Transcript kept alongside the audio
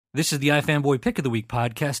This is the iFanboy Pick of the Week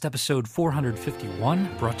podcast, episode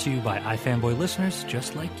 451, brought to you by iFanboy listeners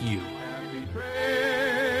just like you. Happy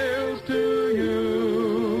trails to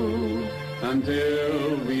you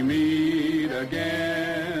until we meet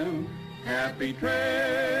again. Happy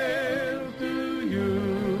trails to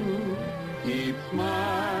you. Keep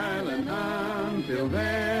smiling until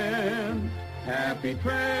then. Happy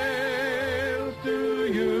trails to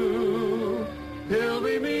you till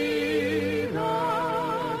we meet again.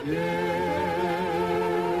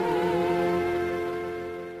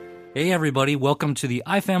 Hey everybody, welcome to the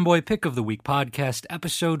iFanboy Pick of the Week podcast,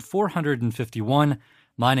 episode 451.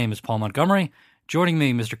 My name is Paul Montgomery. Joining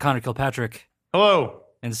me, Mr. Conor Kilpatrick. Hello.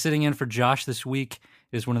 And sitting in for Josh this week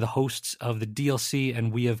is one of the hosts of the DLC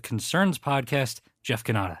and We Have Concerns podcast, Jeff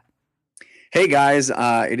Cannata. Hey guys,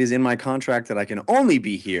 it is in my contract that I can only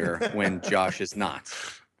be here when Josh is not.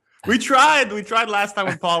 We tried last time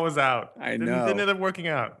when Paul was out. I know. Didn't end up working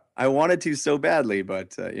out. I wanted to so badly,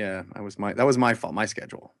 but that was my fault, my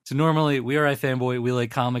schedule. So normally we are iFanboy, we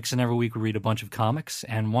like comics, and every week we read a bunch of comics,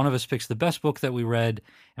 and one of us picks the best book that we read,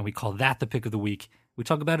 and we call that the Pick of the Week. We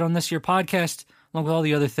talk about it on this year podcast, along with all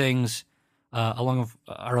the other things, along with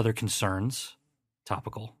our other concerns,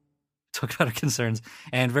 topical. Talk about our concerns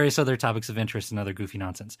and various other topics of interest and other goofy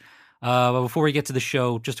nonsense. But before we get to the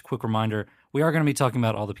show, just a quick reminder, we are going to be talking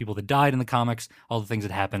about all the people that died in the comics, all the things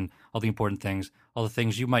that happened, all the important things, all the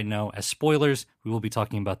things you might know as spoilers. We will be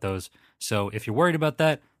talking about those. So if you're worried about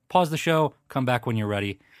that, pause the show, come back when you're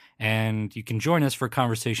ready, and you can join us for a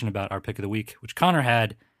conversation about our pick of the week, which Conor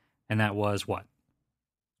had, and that was what?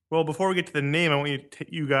 Well, before we get to the name, I want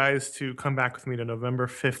you guys to come back with me to November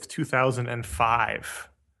 5th, 2005.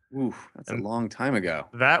 Ooh, that's a long time ago.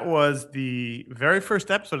 That was the very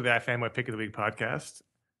first episode of the iFanboy Pick of the Week podcast.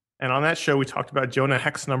 And on that show, we talked about Jonah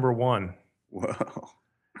Hex #1. Whoa.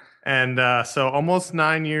 And so almost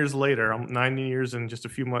 9 years later, 9 years and just a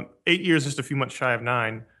few months, 8 years, just a few months shy of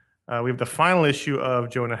 9, we have the final issue of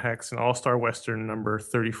Jonah Hex, an all-star Western number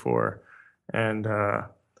 34. And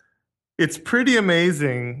it's pretty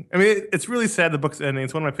amazing. I mean, it's really sad the book's ending.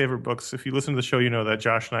 It's one of my favorite books. If you listen to the show, you know that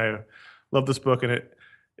Josh and I love this book. And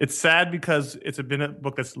it's sad because it's been a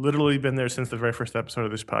book that's literally been there since the very first episode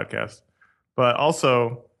of this podcast. But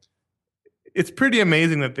also, it's pretty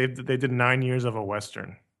amazing that they did 9 years of a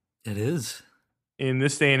Western. It is. In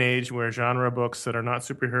this day and age where genre books that are not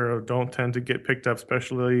superhero don't tend to get picked up,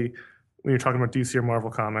 especially when you're talking about DC or Marvel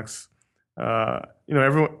comics.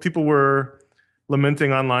 People were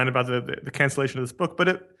lamenting online about the cancellation of this book, but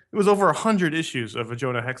it was over 100 issues of a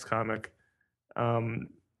Jonah Hex comic.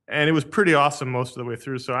 And it was pretty awesome most of the way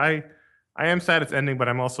through. So I am sad it's ending, but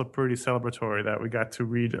I'm also pretty celebratory that we got to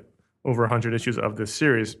read over 100 issues of this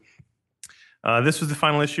series. This was the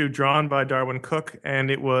final issue drawn by Darwin Cook,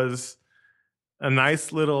 and it was a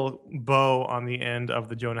nice little bow on the end of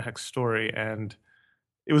the Jonah Hex story. And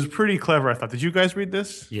it was pretty clever, I thought. Did you guys read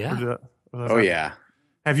this? Yeah. Yeah.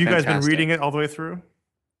 Have you guys been Fantastic. reading it all the way through?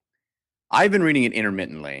 I've been reading it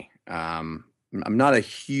intermittently. I'm not a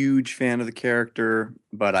huge fan of the character,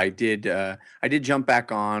 but I did jump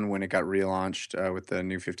back on when it got relaunched with the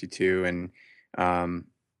New 52, and I've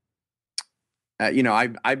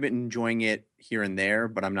been enjoying it here and there,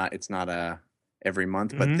 but it's not every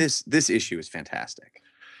month. But this issue is fantastic.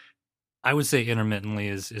 I would say intermittently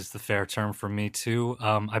is the fair term for me too.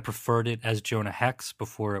 I preferred it as Jonah Hex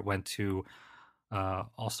before it went to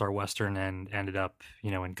All-Star Western and ended up,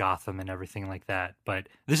 in Gotham and everything like that. But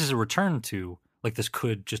this is a return to, this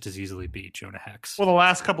could just as easily be Jonah Hex. Well, the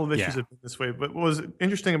last couple of issues have been this way. But what was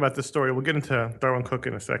interesting about this story, we'll get into Darwin Cook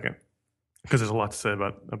in a second, because there's a lot to say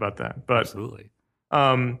about that. But absolutely.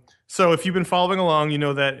 So if you've been following along, you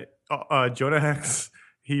know that Jonah Hex,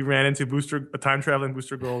 he ran into a time-traveling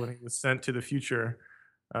Booster Gold, and he was sent to the future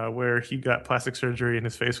where he got plastic surgery and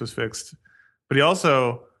his face was fixed. But he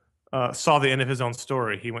also saw the end of his own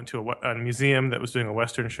story. He went to a museum that was doing a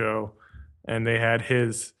Western show, and they had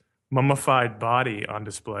his mummified body on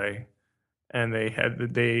display, and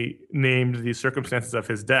they named the circumstances of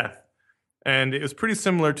his death. And it was pretty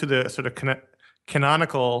similar to the sort of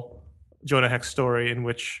canonical Jonah Hex story, in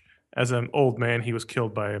which, as an old man, he was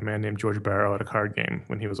killed by a man named George Barrow at a card game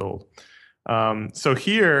when he was old. So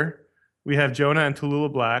here we have Jonah and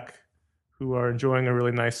Tallulah Black, who are enjoying a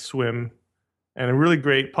really nice swim and a really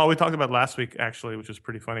great, Paul, we talked about last week, actually, which was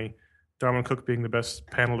pretty funny, Darwin Cook being the best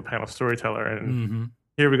panel-to-panel storyteller. And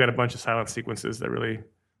here we got a bunch of silent sequences that really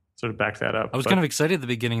sort of back that up. I was kind of excited at the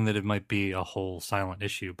beginning that it might be a whole silent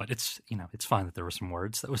issue, but it's fine that there were some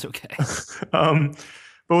words. That was okay.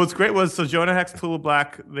 But what's great was, so Jonah Hex and Tallulah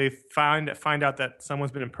Black, they find out that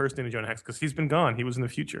someone's been impersonating Jonah Hex because he's been gone. He was in the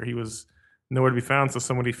future. He was nowhere to be found. So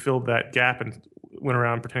somebody filled that gap and went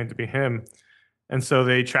around pretending to be him. And so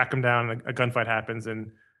they track him down, and a gunfight happens.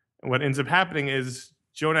 And what ends up happening is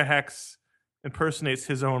Jonah Hex impersonates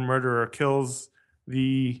his own murderer, kills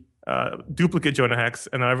the duplicate Jonah Hex,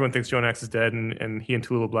 and then everyone thinks Jonah Hex is dead, and he and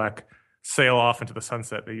Tallulah Black sail off into the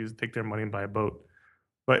sunset. They take their money and buy a boat.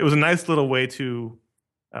 But it was a nice little way to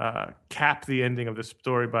cap the ending of this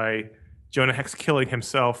story by Jonah Hex killing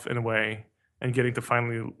himself in a way and getting to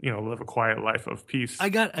finally, live a quiet life of peace. I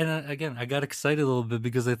got excited a little bit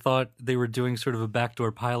because I thought they were doing sort of a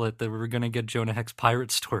backdoor pilot that we were going to get Jonah Hex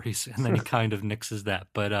pirate stories, and then he kind of nixes that.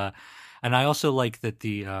 But and I also like that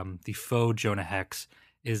the faux Jonah Hex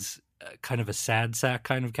is kind of a sad sack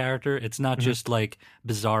kind of character. It's not just like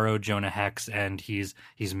bizarro Jonah Hex and he's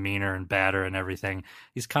meaner and badder and everything.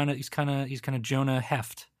 He's kind of Jonah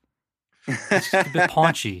Heft. He's just a bit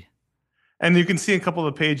paunchy. And you can see in a couple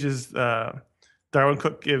of the pages, Darwin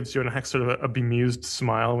Cook gives Jonah Hex sort of a bemused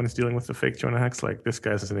smile when he's dealing with the fake Jonah Hex, like, this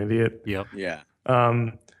guy's an idiot. Yep. Yeah.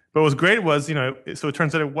 But what was great was, so it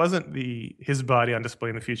turns out it wasn't his body on display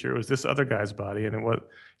in the future. It was this other guy's body. And it was,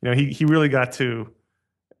 he really got to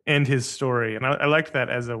end his story. And I liked that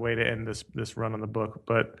as a way to end this run on the book.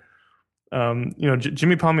 But,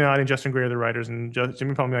 Jimmy Palmiotti and Justin Gray are the writers, and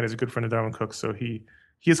Jimmy Palmiotti is a good friend of Darwin Cook. So he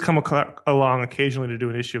has come along occasionally to do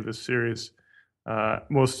an issue of this series.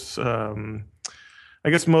 Most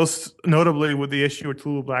notably with the issue where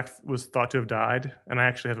Tallulah Black was thought to have died, and I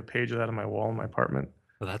actually have a page of that on my wall in my apartment.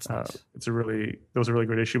 Oh, that's nice. That was a really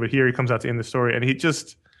great issue. But here he comes out to end the story, and he's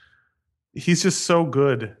just so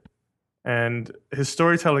good, and his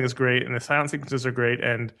storytelling is great, and the silent sequences are great,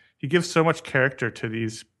 and he gives so much character to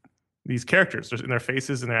these characters, just in their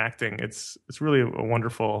faces and their acting. It's really a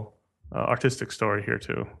wonderful artistic story here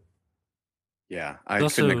too. Yeah, I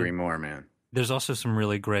couldn't agree more, man. There's also some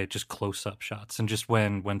really great just close-up shots, and just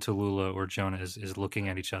when Tallulah or Jonah is looking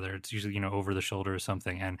at each other, it's usually over the shoulder or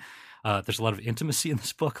something. And there's a lot of intimacy in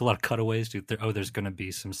this book, a lot of cutaways. There's going to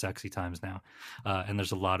be some sexy times now, and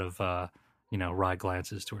there's a lot of wry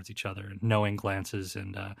glances towards each other, and knowing glances,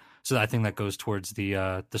 and so I think that goes towards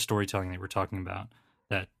the storytelling that we're talking about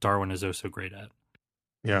that Darwin is so great at.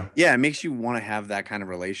 Yeah. Yeah, it makes you want to have that kind of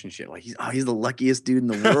relationship. Like he's the luckiest dude in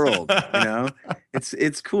the world,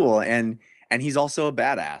 It's cool, and he's also a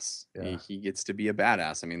badass. Yeah. He gets to be a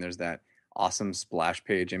badass. I mean, there's that awesome splash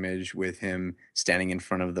page image with him standing in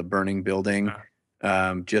front of the burning building,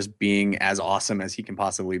 just being as awesome as he can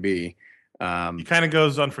possibly be. He kind of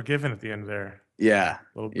goes Unforgiven at the end there. Yeah,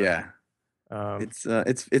 a little bit. Yeah.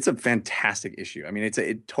 It's a fantastic issue. I mean, it's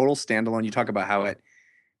a total standalone. You talk about how it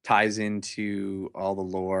ties into all the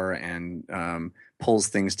lore and pulls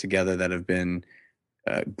things together that have been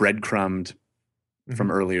breadcrumbed from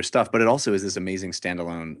earlier stuff, but it also is this amazing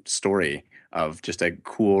standalone story of just a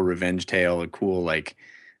cool revenge tale, a cool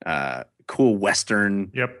cool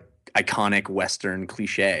Western, iconic Western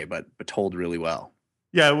cliche, but told really well.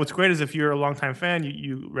 Yeah, what's great is if you're a longtime fan,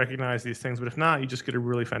 you recognize these things, but if not, you just get a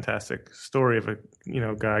really fantastic story of a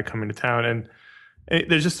guy coming to town, and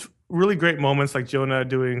there's just really great moments like Jonah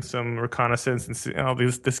doing some reconnaissance and see,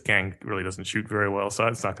 this gang really doesn't shoot very well, so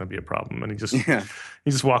it's not going to be a problem. And he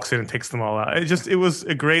just walks in and takes them all out. It was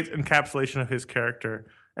a great encapsulation of his character.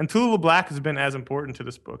 And Tallulah Black has been as important to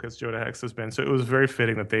this book as Jonah Hex has been. So it was very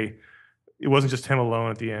fitting that it wasn't just him alone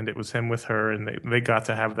at the end. It was him with her, and they got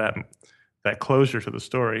to have that closure to the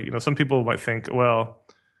story. Some people might think, well,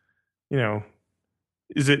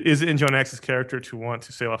 is it in Jonah Hex's character to want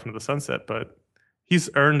to sail off into the sunset? But he's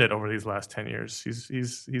earned it over these last 10 years.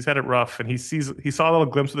 He's had it rough, and he saw a little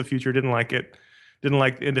glimpse of the future, didn't like it, didn't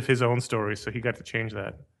like the end of his own story, so he got to change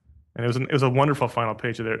that. And it was a wonderful final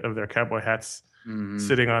page of their cowboy hats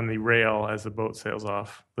sitting on the rail as the boat sails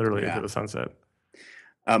off, literally into the sunset.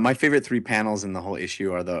 My favorite 3 panels in the whole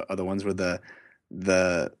issue are the ones where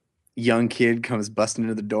the young kid comes busting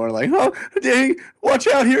into the door like, oh dang, watch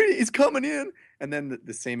out, here he's coming in. And then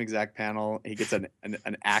the same exact panel, he gets an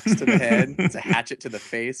axe to the head, it's a hatchet to the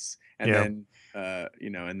face, and then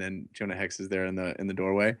and then Jonah Hex is there in the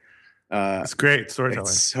doorway. It's great storytelling.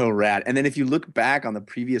 It's so rad. And then if you look back on the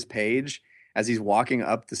previous page, as he's walking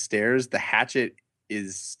up the stairs, the hatchet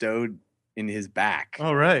is stowed in his back.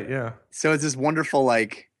 Oh right, yeah. So it's this wonderful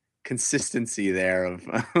consistency there of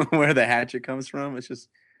where the hatchet comes from. It's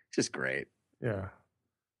just great. Yeah.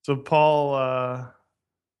 So Paul,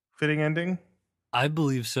 fitting ending? I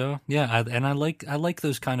believe so. Yeah, and I like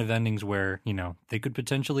those kind of endings where they could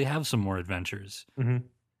potentially have some more adventures,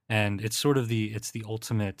 and it's sort of the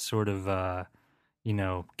ultimate sort of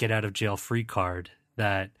get out of jail free card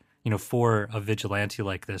that for a vigilante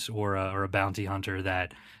like this or a bounty hunter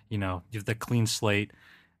that you have the clean slate.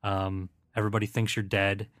 everybody thinks you're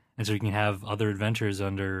dead, and so you can have other adventures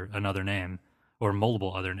under another name or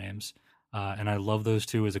multiple other names. And I love those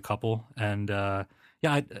two as a couple. And yeah,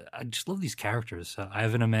 I just love these characters. I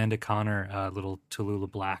have an Amanda Conor little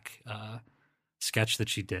Tallulah Black sketch that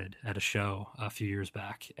she did at a show a few years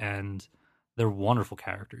back, and they're wonderful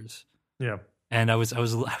characters. Yeah. And I was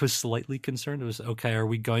slightly concerned. It was okay. Are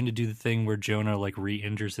we going to do the thing where Jonah like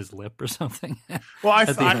re-injures his lip or something? Well, I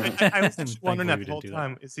At the end. was just wondering that Thankfully we the whole didn't do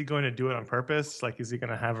time. Is he going to do it on purpose? Like, is he going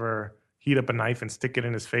to have her heat up a knife and stick it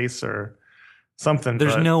in his face or something?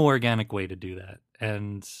 There's but, no organic way to do that,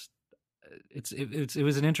 and it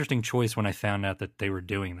was an interesting choice when I found out that they were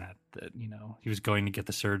doing that. That he was going to get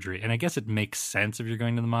the surgery, and I guess it makes sense if you're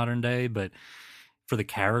going to the modern day, but for the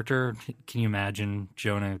character, can you imagine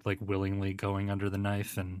Jonah like willingly going under the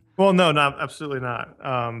knife? And Well, no, not absolutely not.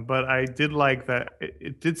 But I did like that.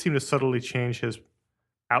 It did seem to subtly change his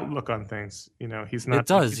outlook on things. He's not. It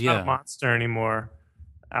does, he's not yeah. a monster anymore.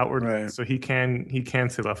 Outwardly, Right. so he can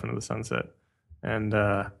sail off into the sunset, and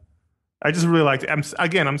I just really liked it. I'm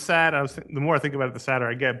sad. The more I think about it, the sadder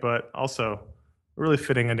I get. But also, a really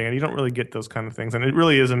fitting ending, and you don't really get those kind of things. And it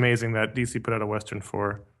really is amazing that DC put out a Western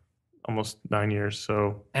for almost 9 years.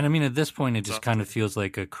 So, I mean, at this point, it just kind of feels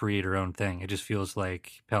like a creator-owned thing. It just feels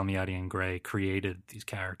like Palmiotti and Gray created these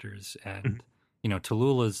characters, and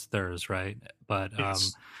Tallulah's theirs, right? But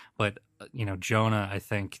Yes. Jonah, I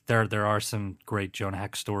think there are some great Jonah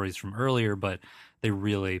Hex stories from earlier, but they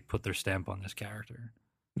really put their stamp on this character.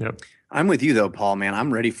 Yep. I'm with you though, Paul. Man,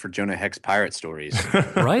 I'm ready for Jonah Hex pirate stories.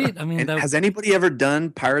 Right? I mean, And has anybody ever done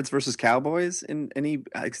Pirates versus Cowboys in any?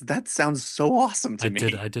 That sounds so awesome to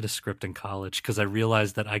me. I did a script in college because I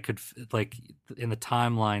realized that I could like in the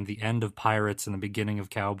timeline, the end of Pirates and the beginning of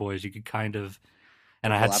Cowboys, you could kind of,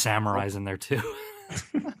 and I had samurais in there too.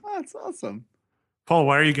 That's awesome. Paul,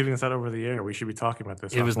 why are you giving us that over the air? We should be talking about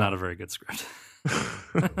this. It was not a very good script.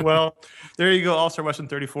 Well, there you go. All-Star Western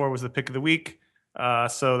 34 was the pick of the week.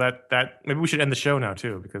 So that maybe we should end the show now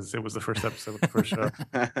too, because it was the first episode of the first show.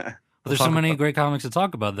 There's so many great comics to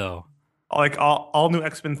talk about, though. Like all new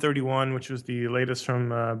X-Men 31, which was the latest from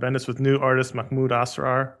Bendis with new artist Mahmoud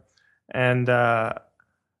Asrar, and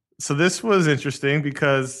so this was interesting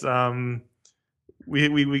because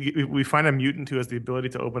we find a mutant who has the ability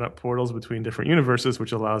to open up portals between different universes,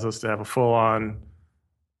 which allows us to have a full-on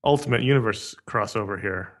Ultimate Universe crossover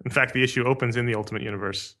here. In fact, the issue opens in the Ultimate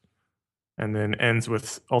Universe and then ends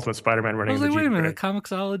with Ultimate Spider-Man I running was into like, wait a Jean minute, Grey.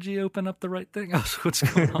 Comixology open up the right thing? What's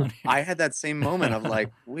going on here? I had that same moment of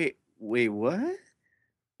like, wait, what?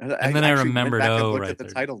 And then I actually remembered, went back and looked right at the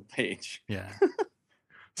there. title page. Yeah.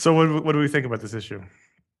 So what do we think about this issue?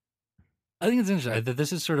 I think it's interesting that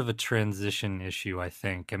this is sort of a transition issue. I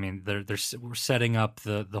think. I mean, we're setting up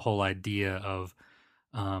the whole idea of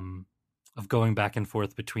going back and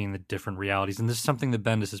forth between the different realities, and this is something that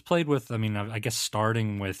Bendis has played with. I mean, I guess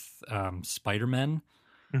starting with Spider-Man,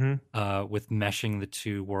 with meshing the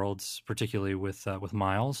two worlds, particularly with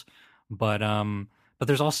Miles, but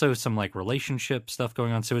there's also some like relationship stuff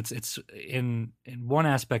going on. So it's in one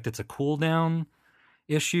aspect, it's a cool down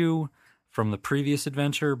issue from the previous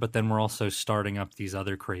adventure, but then we're also starting up these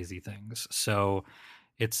other crazy things. So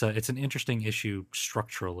it's an interesting issue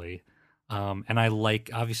structurally, and I like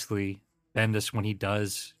obviously Bendis when he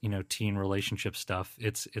does teen relationship stuff.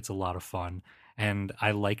 It's a lot of fun, and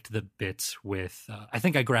I liked the bits with. I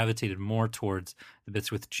think I gravitated more towards the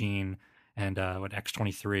bits with Jean and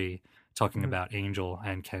X-23 talking about Angel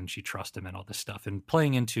and can she trust him and all this stuff, and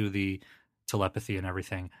playing into the telepathy and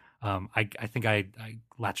everything. I think I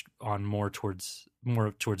latched on more towards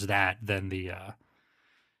that than the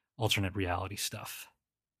alternate reality stuff.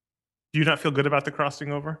 Do you not feel good about the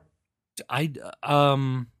crossing over?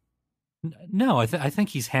 No, I think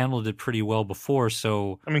he's handled it pretty well before.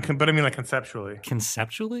 So I mean, like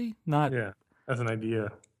conceptually, not. Yeah, as an idea.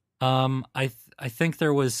 I think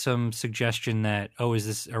there was some suggestion that are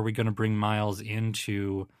we going to bring Miles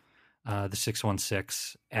into the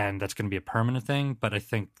 616 and that's going to be a permanent thing? But I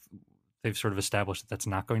think they've sort of established that that's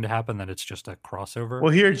not going to happen. That it's just a crossover.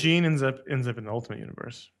 Well, here Jean ends up in the Ultimate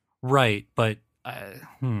Universe, right? But I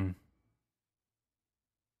don't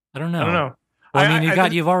know. I don't know. Well, I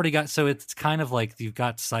mean, you've already got, so it's kind of like you've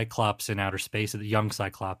got Cyclops in outer space, the young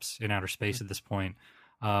Cyclops in outer space at this point.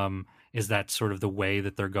 Is that sort of the way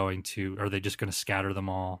that they're going to? Are they just going to scatter them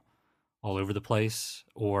all over the place,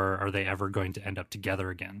 or are they ever going to end up together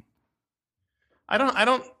again? I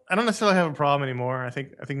don't necessarily have a problem anymore. I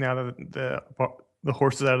think now that the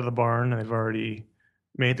horse is out of the barn and they've already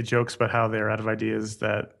made the jokes about how they're out of ideas,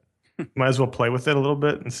 that might as well play with it a little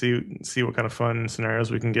bit and see what kind of fun scenarios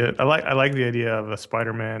we can get. I like the idea of a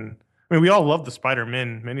Spider-Man I mean, we all love the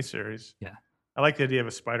Spider-Man miniseries. Yeah. I like the idea of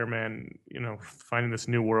a Spider-Man, finding this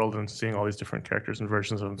new world and seeing all these different characters and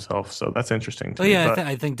versions of himself. So that's interesting to me. Yeah, But,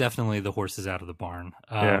 I think definitely the horse is out of the barn.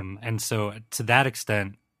 Yeah. And so to that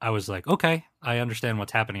extent, I was like, okay, I understand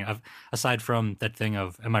what's happening. Aside from that thing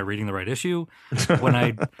of, am I reading the right issue? When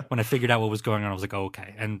I figured out what was going on, I was like, oh,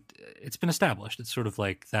 okay. And it's been established. It's sort of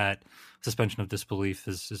like that suspension of disbelief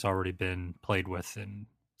has already been played with, and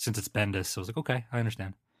since it's Bendis, so I was like, okay, I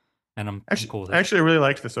understand, and I'm cool with it. Actually, I really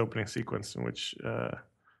liked this opening sequence in which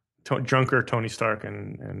drunker Tony Stark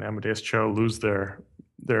and Amadeus Cho lose their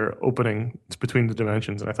opening between the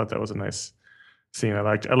dimensions, and I thought that was a nice scene. I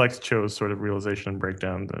liked Cho's sort of realization and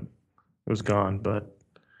breakdown that it was gone, but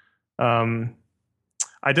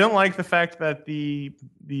I don't like the fact that the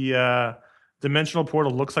dimensional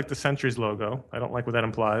portal looks like the Sentry's logo. I don't like what that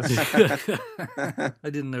implies. I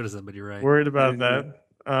didn't notice that, but you're right. Worried about that.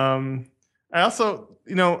 I also,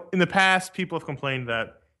 in the past, people have complained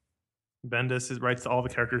that Bendis writes all the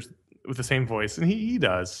characters with the same voice, and he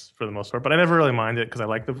does for the most part. But I never really mind it because I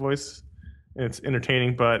like the voice, and it's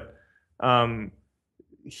entertaining. But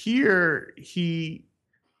here,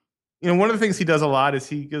 one of the things he does a lot is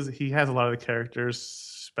he has a lot of the characters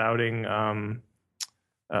spouting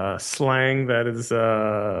slang that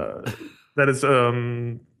is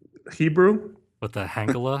Hebrew. With the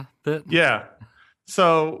Hangula bit? Yeah.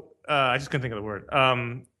 So I just couldn't think of the word.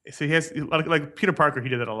 So he has like Peter Parker. He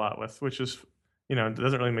did that a lot with, which is it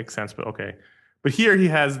doesn't really make sense, but okay. But here he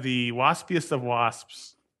has the waspiest of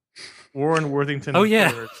wasps, Warren Worthington. Oh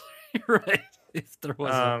yeah, you're right. If there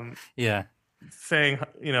was, saying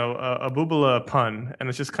a boobala pun, and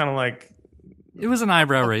it's just kind of like it was an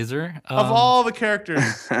eyebrow raiser. Of all the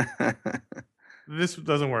characters, this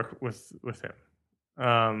doesn't work with him.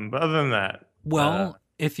 But other than that, well,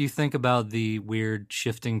 if you think about the weird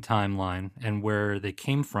shifting timeline and where they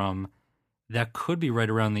came from, that could be right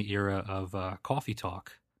around the era of Coffee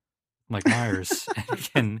Talk, Mike Myers.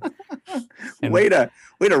 and way to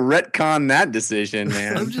retcon that decision,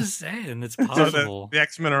 man. I'm just saying, it's possible. So the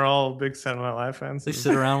X-Men are all big Saturday Night Live fans. They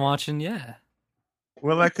sit around watching, yeah.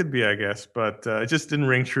 Well, that could be, I guess, but it just didn't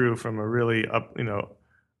ring true from a really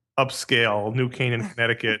upscale New Canaan,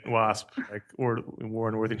 Connecticut wasp or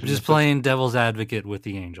Warren Worthington. Just playing devil's advocate with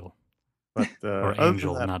the angel, but or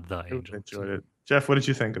angel, not the angel. I enjoyed it. Jeff, what did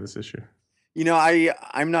you think of this issue?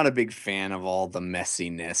 I'm not a big fan of all the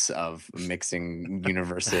messiness of mixing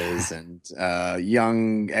universes and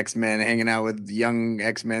young X-Men hanging out with young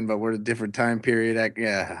X-Men, but we're at a different time period.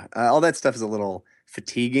 All that stuff is a little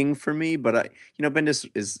fatiguing for me, but Bendis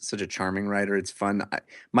is such a charming writer. It's fun.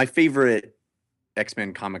 My favorite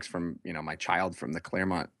X-Men comics from from the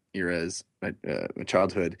Claremont eras, my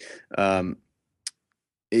childhood,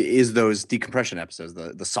 is those decompression episodes,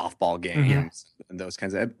 the softball games, and those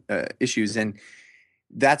kinds of issues. And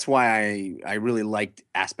that's why I really liked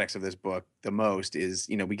aspects of this book the most is,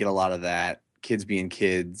 we get a lot of that kids being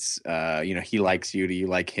kids, he likes you, do you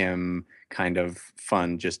like him kind of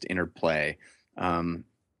fun, just interplay. I'm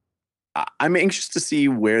anxious to see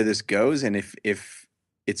where this goes and if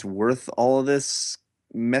it's worth all of this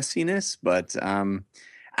messiness, but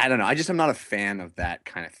I don't know. I'm not a fan of that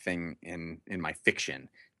kind of thing in my fiction.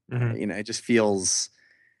 It just feels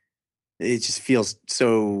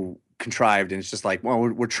so contrived, and it's just like, well,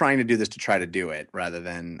 we're trying to do this to try to do it, rather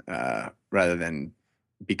than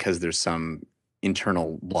because there's some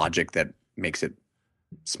internal logic that makes it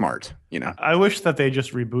smart. I wish that they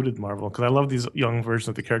just rebooted Marvel, because I love these young versions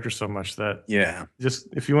of the characters so much that just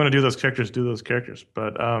if you want to do those characters, do those characters.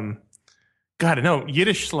 But God, no,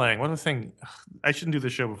 Yiddish slang. What a thing! I shouldn't do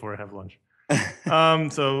this show before I have lunch.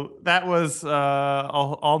 So that was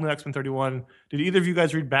all new X-Men 31. Did either of you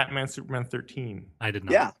guys read Batman Superman 13? I did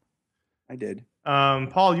not. Yeah, I did.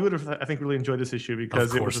 Paul, you would have, I think, really enjoyed this issue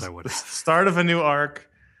because it was the start of a new arc.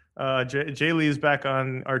 Jay Lee's back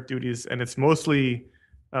on art duties, and it's mostly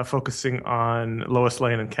focusing on Lois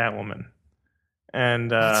Lane and Catwoman.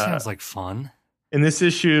 And that sounds like fun. In this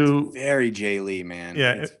issue, very Jay Lee, man.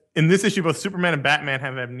 Yeah, in this issue, both Superman and Batman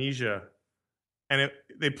have amnesia, and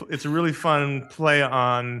it's a really fun play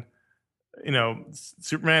on,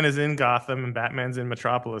 Superman is in Gotham and Batman's in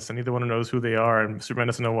Metropolis, and neither one knows who they are, and Superman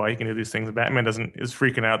doesn't know why he can do these things, and Batman is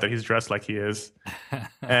freaking out that he's dressed like he is,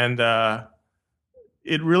 and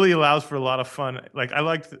it really allows for a lot of fun. Like, I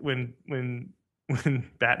liked when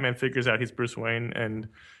Batman figures out he's Bruce Wayne and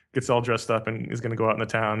gets all dressed up and is going to go out in the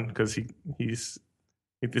town because it's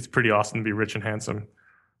pretty awesome to be rich and handsome.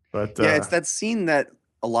 But it's that scene that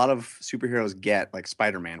a lot of superheroes get, like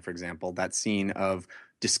Spider-Man, for example, that scene of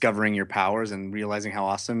discovering your powers and realizing how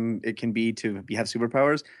awesome it can be to have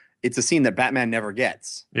superpowers. it's a scene that Batman never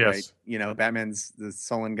gets. Yes. Right? You know, Batman's the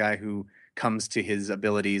sullen guy who comes to his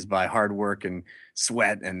abilities by hard work and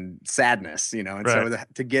sweat and sadness, you know, and so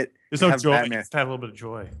Right. to get There's to no have joy. Batman, Just have a little bit of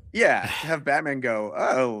joy. yeah, to have Batman go,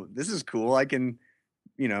 oh, this is cool. I can,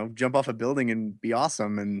 you know, jump off a building and be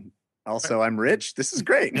awesome, and also I'm rich. This is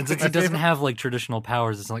great. And since he doesn't have like traditional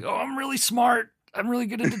powers, it's like, oh, I'm really smart. I'm really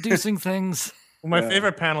good at deducing things. Well, my Yeah.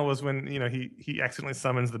 favorite panel was when, you know, he accidentally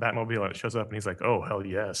summons the Batmobile and it shows up and he's like, oh, hell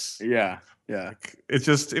yes. Yeah.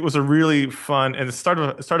 It was a really fun, and the start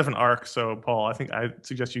of an arc. So Paul, I think I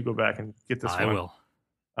suggest you go back and get this I one. will.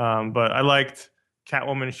 But I liked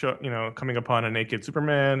Catwoman coming upon a naked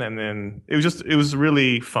Superman, and then it was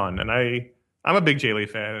really fun. And I'm a big Jay Lee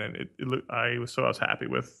fan, and I was happy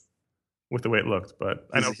with the way it looked. But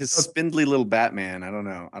I know His spindly little Batman. I don't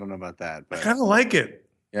know about that, I but kind of like it.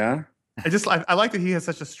 yeah. I like that he has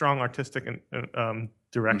such a strong artistic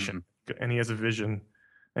direction, and he has a vision,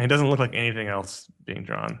 and he doesn't look like anything else being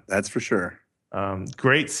drawn. That's for sure.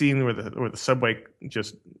 Great scene where the subway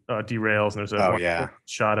just derails, and there's a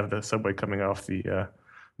shot of the subway coming off the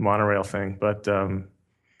monorail thing. But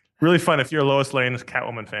really fun if you're a Lois Lane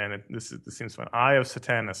Catwoman fan. This seems fun. Eye of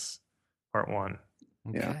Satanus, Part 1.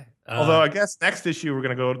 Okay. Yeah. Although I guess next issue we're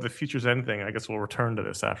going to go to the Future's End thing. I guess we'll return to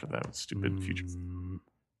this after that. Stupid Future's End.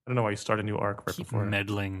 I don't know why you start a new arc right Keep before.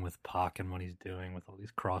 meddling with Pac and what he's doing with all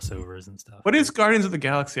these crossovers and stuff. What is Guardians of the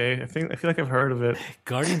Galaxy? I feel like I've heard of it.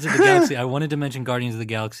 Guardians of the Galaxy. I wanted to mention Guardians of the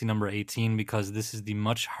Galaxy number 18 because this is the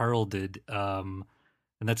much heralded, and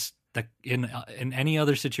that's that in any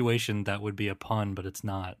other situation that would be a pun, but it's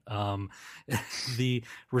not. The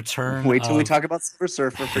return. Wait till we talk about Silver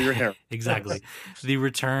Surfer for your hair. Exactly. The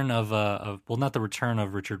return of not the return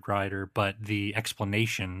of Richard Rider, but the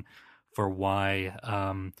explanation for why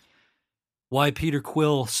Peter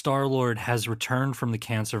Quill, Star-Lord, has returned from the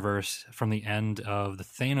Cancerverse from the end of the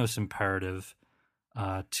Thanos Imperative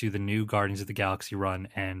to the new Guardians of the Galaxy run,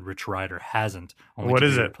 and Rich Rider hasn't. What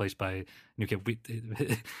is it? Replaced by New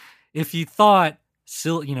Kid. If you thought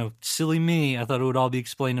silly me, I thought it would all be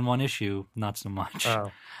explained in one issue. Not so much.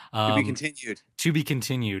 Oh. To be continued. To be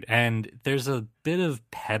continued, and there's a bit of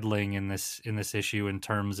peddling in this issue in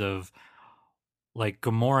terms of, like,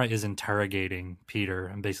 Gamora is interrogating Peter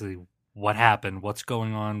and basically, what happened? What's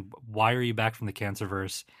going on? Why are you back from the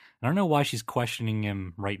Cancerverse? And I don't know why she's questioning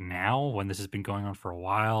him right now when this has been going on for a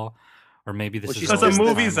while, or maybe this is because the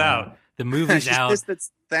movie's out. The movie's She's out. pissed that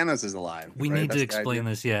Thanos is alive. We right? need That's to the explain idea.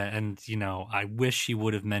 this, yeah. And I wish she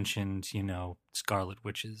would have mentioned, Scarlet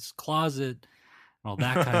Witch's closet and all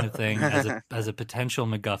that kind of thing as a potential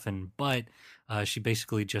MacGuffin, but she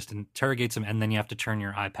basically just interrogates him, and then you have to turn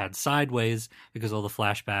your iPad sideways because all the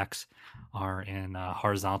flashbacks are in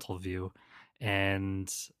horizontal view.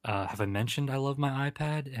 And have I mentioned I love my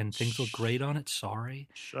iPad and things look great on it? Sorry.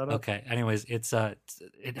 Shut up. Okay. Anyways,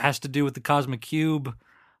 it has to do with the Cosmic Cube.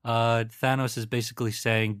 Thanos is basically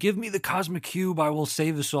saying, "Give me the Cosmic Cube, I will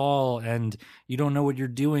save us all." And you don't know what you're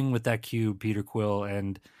doing with that cube, Peter Quill.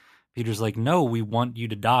 And Peter's like, "No, we want you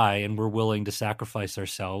to die, and we're willing to sacrifice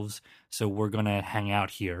ourselves, so we're going to hang out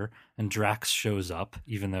here." And Drax shows up,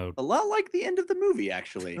 even though... A lot like the end of the movie,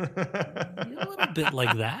 actually. A little bit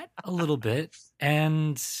like that. A little bit.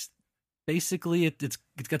 And basically, it's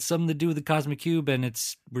got something to do with the Cosmic Cube, and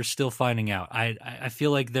we're still finding out. I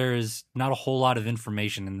feel like there is not a whole lot of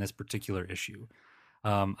information in this particular issue.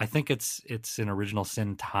 I think it's an Original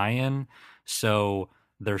Sin tie-in, so...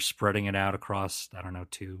 they're spreading it out across, I don't know,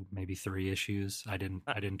 2, maybe 3 issues. I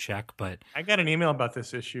didn't check, but I got an email about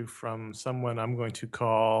this issue from someone I'm going to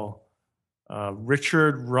call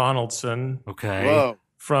Richard Ronaldson okay. Whoa.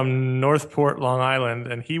 from Northport, Long Island,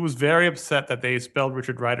 and he was very upset that they spelled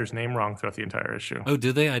Richard Ryder's name wrong throughout the entire issue. Oh,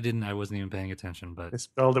 did they? I wasn't even paying attention, but They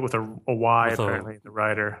spelled it with a Y, With a- apparently, the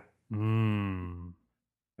Ryder. mm,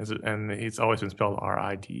 And he's always been spelled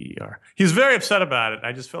Rider. He's very upset about it.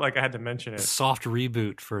 I just felt like I had to mention it. soft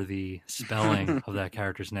reboot for the spelling of that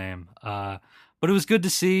character's name. But it was good to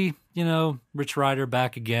see, Rich Rider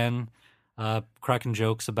back again, cracking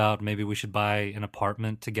jokes about maybe we should buy an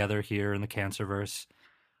apartment together here in the Cancerverse.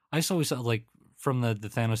 I just always thought, like, from the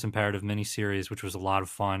Thanos Imperative miniseries, which was a lot of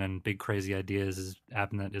fun and big crazy ideas as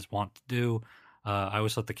Abnett is wont to do, I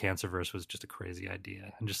always thought the Cancerverse was just a crazy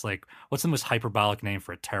idea. And just like, what's the most hyperbolic name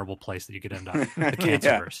for a terrible place that you could end up? The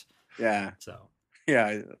Cancerverse. Yeah. So,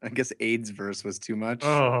 Yeah. I guess AIDS verse was too much.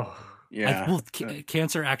 Oh, Yeah.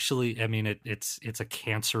 cancer actually, I mean, it's a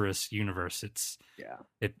cancerous universe.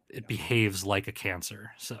 It behaves like a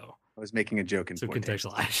cancer. So, I was making a joke in poor taste.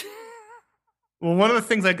 contextualize. well, one of the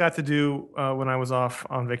things I got to do when I was off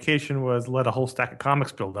on vacation was let a whole stack of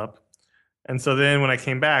comics build up. And so then when I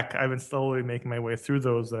came back, I've been slowly making my way through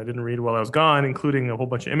those that I didn't read while I was gone, including a whole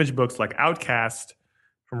bunch of image books like Outcast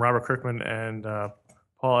from Robert Kirkman and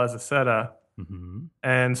Paul Azaceta. Mm-hmm.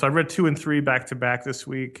 And so I read 2 and 3 back to back this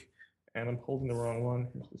week, and I'm holding the wrong one.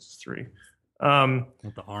 This is 3.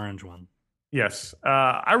 With the orange one. Yes,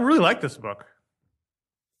 I really like this book.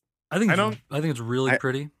 I think it's really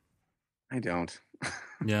pretty. I don't.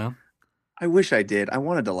 Yeah. I wish I did. I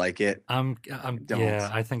wanted to like it.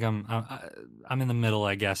 I think I'm in the middle,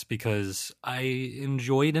 I guess, because I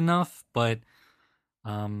enjoyed enough, but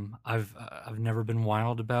I've never been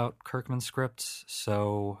wild about Kirkman scripts,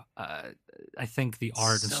 so I think the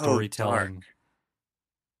art and storytelling. Dark.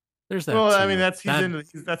 There's that. Well, too. I mean, that's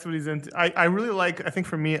what he's into. I really like. I think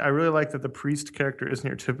for me, I really like that the priest character isn't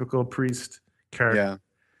your typical priest character. Yeah.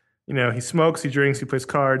 You know, he smokes, he drinks, he plays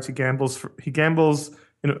cards, he gambles. He gambles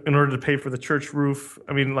in order to pay for the church roof.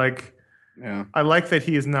 I mean, like, yeah. I like that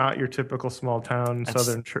he is not your typical small town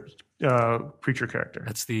Southern church preacher character.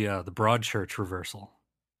 That's the Broad Church reversal.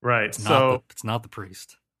 Right. It's not the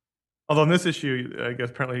priest. Although in this issue, I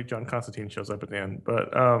guess apparently John Constantine shows up at the end.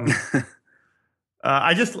 But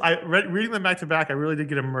reading them back to back, I really did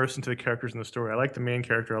get immersed into the characters in the story. I like the main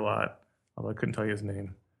character a lot, although I couldn't tell you his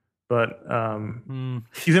name. But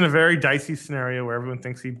he's in a very dicey scenario where everyone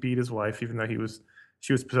thinks he beat his wife, even though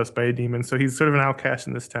she was possessed by a demon. So he's sort of an outcast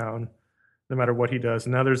in this town, no matter what he does.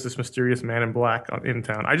 And now there's this mysterious man in black in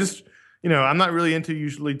town. I just, I'm not really into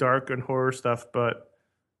usually dark and horror stuff, but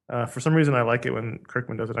for some reason I like it when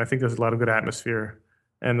Kirkman does it. I think there's a lot of good atmosphere,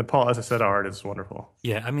 and the Paul Azaceta art is wonderful.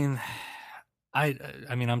 Yeah, I mean,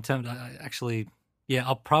 I'm tempted. Yeah,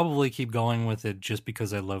 I'll probably keep going with it just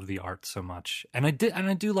because I love the art so much, and I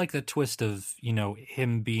do like the twist of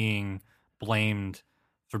him being blamed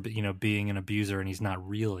for being an abuser, and he's not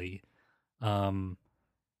really. But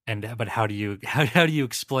how do you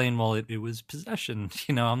explain? Well, it was possession.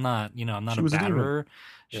 I'm not a batterer.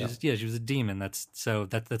 She was a demon.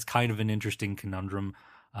 That's kind of an interesting conundrum.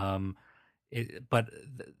 But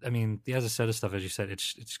I mean, the Azaceta stuff, as you said,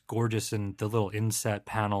 it's gorgeous, and the little inset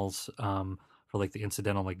panels for like the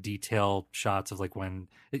incidental like detail shots of like when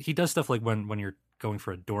he does stuff like when you're going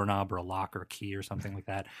for a doorknob or a lock or a key or something like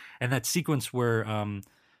that, and that sequence where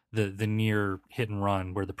the near hit and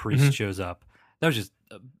run where the priest shows up, that was just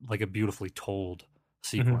like a beautifully told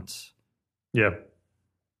sequence. Yeah,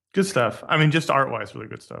 good stuff. I mean, just art wise, really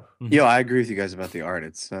good stuff. Yeah, I agree with you guys about the art.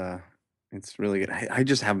 It's really good. I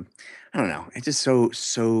just have, I don't know. It's just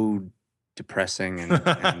so depressing and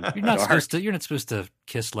you're not supposed to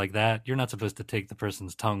kiss like that. You're not supposed to take the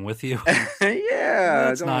person's tongue with you. Yeah,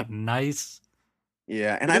 that's not nice.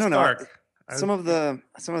 Yeah, and I don't know. Some of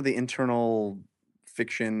the internal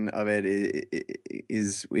fiction of it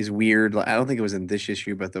is weird. I don't think it was in this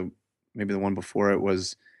issue, but maybe the one before it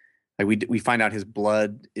was like we find out his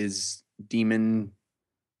blood is demon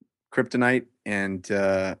kryptonite, and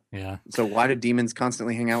so why do demons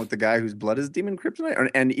constantly hang out with the guy whose blood is demon kryptonite?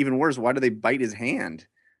 And even worse, why do they bite his hand?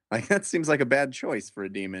 Like, that seems like a bad choice for a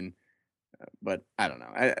demon. But I don't know.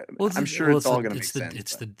 I'm sure it's all going to make sense.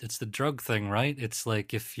 It's the drug thing, right? It's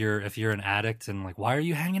like if you're an addict and like, why are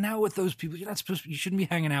you hanging out with those people? You shouldn't be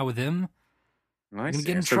hanging out with him. You're gonna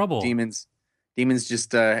get in trouble. Demons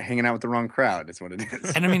just hanging out with the wrong crowd. That's what it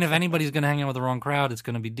is. And I mean, if anybody's going to hang out with the wrong crowd, it's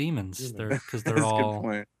going to be demons. Because they're all.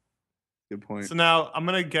 Good point. So now I'm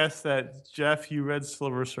going to guess that Jeff, you read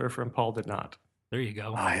Silver Surfer and Paul did not. There you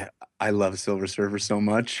go. I love Silver Surfer so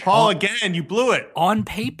much. Paul, again, you blew it. On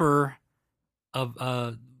paper,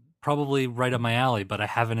 probably right up my alley, but I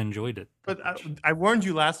haven't enjoyed it. But I warned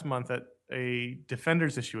you last month that a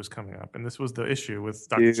Defenders issue was coming up, and this was the issue with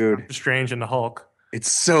Doctor Strange and the Hulk. It's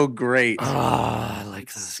so great. I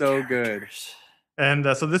like this. So good. And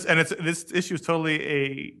so this issue is totally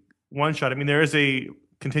a one shot. I mean, there is a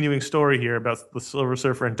continuing story here about the Silver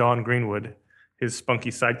Surfer and Dawn Greenwood, his spunky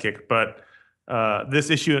sidekick. But this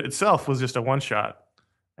issue itself was just a one shot.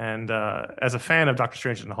 And as a fan of Doctor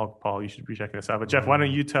Strange and the Hulk, Paul, you should be checking this out. But Jeff, why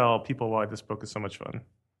don't you tell people why this book is so much fun?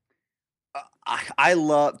 I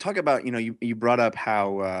love talk about you brought up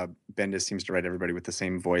how Bendis seems to write everybody with the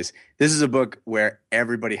same voice. This is a book where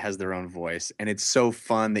everybody has their own voice, and it's so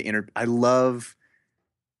fun. I love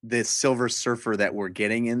the Silver Surfer that we're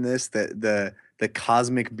getting in this. The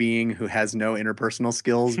cosmic being who has no interpersonal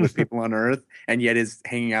skills with people on Earth, and yet is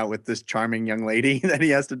hanging out with this charming young lady that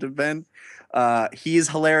he has to defend. He is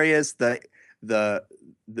hilarious. The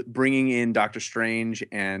bringing in Doctor Strange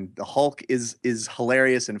and the Hulk is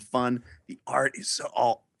hilarious and fun. The art is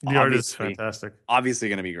art is fantastic. Obviously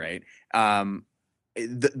going to be great.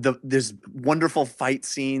 There's wonderful fight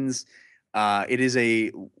scenes. It is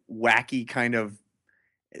a wacky kind of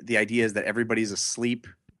the idea is that everybody's asleep,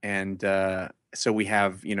 and so we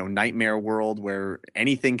have nightmare world where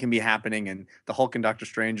anything can be happening, and the Hulk and Doctor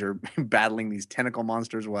Strange are battling these tentacle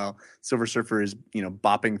monsters while Silver Surfer is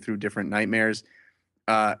bopping through different nightmares.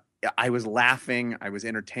 I was laughing, I was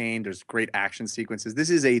entertained. There's great action sequences. This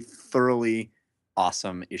is a thoroughly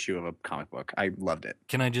awesome issue of a comic book. I loved it.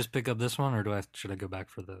 Can I just pick up this one, or should I go back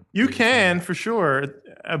for the? You can for sure,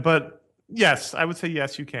 but yes, I would say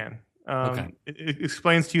yes, you can. Okay. It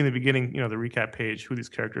explains to you in the beginning, the recap page, who these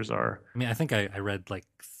characters are. I mean, I think I read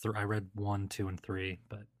I read 1, 2, and 3,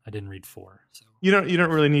 but I didn't read 4. So You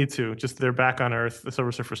don't really need to. Just they're back on Earth. The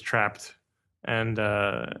Silver Surfer's trapped, and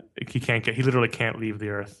he literally can't leave the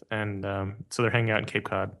Earth, and so they're hanging out in Cape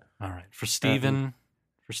Cod. All right, for Steven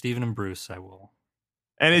and Bruce, I will.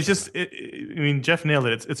 And it's just, Jeff nailed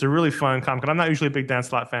it. It's a really fun comic. And I'm not usually a big Dan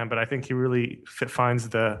Slott fan, but I think he really finds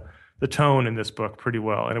the tone in this book pretty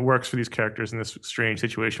well, and it works for these characters in this strange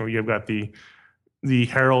situation where you've got the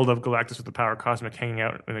Herald of Galactus with the power cosmic hanging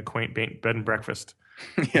out in a quaint bed and breakfast,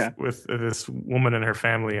 with this woman and her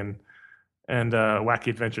family, and wacky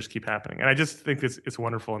adventures keep happening. And I just think it's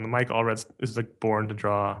wonderful. And Mike Allred is like born to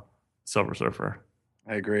draw Silver Surfer.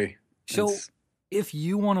 I agree. So if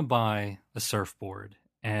you want to buy a surfboard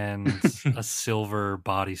and a silver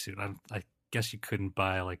bodysuit, I guess you couldn't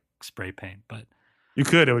buy like spray paint, but you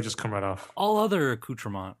could. It would just come right off. All other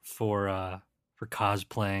accoutrement for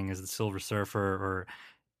cosplaying as the Silver Surfer, or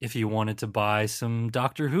if you wanted to buy some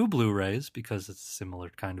Doctor Who Blu-rays because it's a similar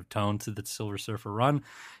kind of tone to the Silver Surfer run,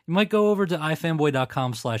 you might go over to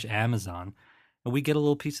iFanboy.com/Amazon, and we get a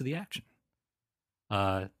little piece of the action.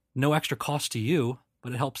 No extra cost to you,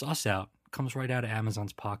 but it helps us out. It comes right out of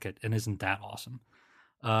Amazon's pocket, and isn't that awesome?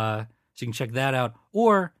 So you can check that out.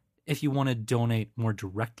 Or if you want to donate more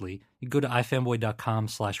directly, you go to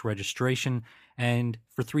iFanboy.com/registration, and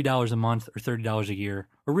for $3 a month or $30 a year,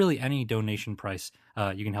 or really any donation price,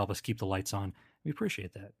 you can help us keep the lights on. We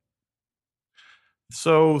appreciate that.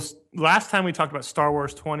 So last time we talked about Star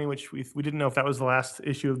Wars 20, which we didn't know if that was the last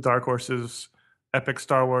issue of Dark Horse's epic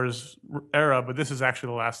Star Wars era, but this is actually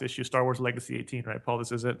the last issue, Star Wars Legacy 18, right, Paul?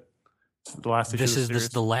 This is it. This is the last issue. This is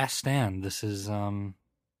the last stand. This is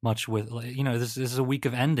much with this is a week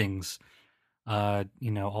of endings.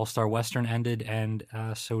 All-Star Western ended, and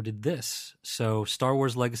so did this. So Star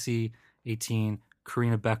Wars Legacy 18,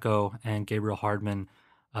 Karina Becco and Gabriel Hardman,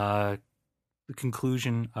 the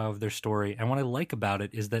conclusion of their story. And what I like about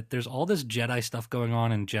it is that there's all this Jedi stuff going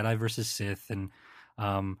on, and Jedi versus Sith, and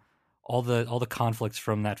all the conflicts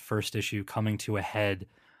from that first issue coming to a head.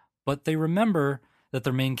 But they remember that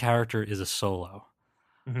their main character is a Solo,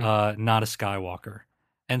 not a Skywalker.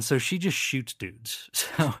 And so she just shoots dudes.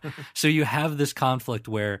 So you have this conflict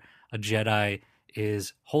where a Jedi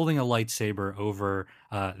is holding a lightsaber over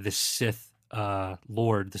the Sith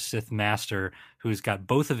Lord, the Sith Master, who's got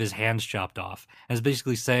both of his hands chopped off, and is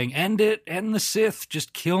basically saying, "End it, end the Sith,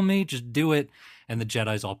 just kill me, just do it." And the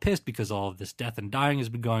Jedi's all pissed because all of this death and dying has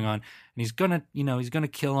been going on, and he's gonna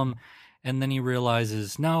kill him. And then he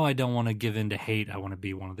realizes, no, I don't want to give in to hate. I want to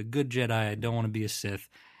be one of the good Jedi. I don't want to be a Sith.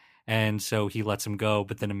 And so he lets him go,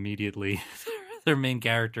 but then immediately their main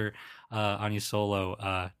character, Anya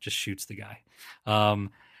Solo, just shoots the guy.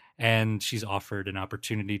 And she's offered an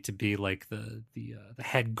opportunity to be like the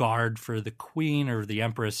head guard for the Queen or the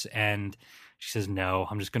Empress, and she says, no,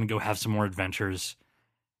 I'm just going to go have some more adventures.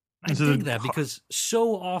 I dig that, because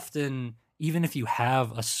so often, even if you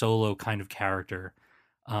have a Solo kind of character,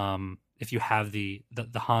 if you have the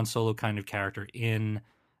Han Solo kind of character in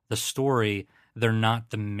the story, they're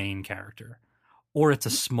not the main character, or it's a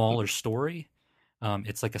smaller story.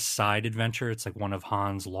 It's like a side adventure. It's like one of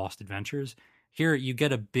Han's lost adventures. Here you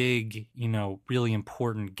get a big, really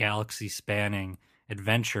important galaxy spanning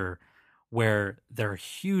adventure where there are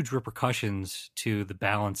huge repercussions to the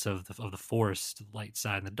balance of the Force, the light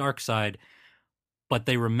side and the dark side. But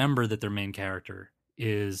they remember that their main character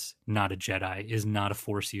is not a Jedi, is not a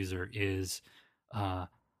Force user, is a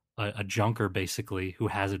junker, basically, who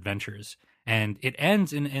has adventures. And it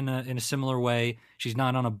ends in a similar way. She's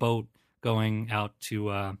not on a boat going out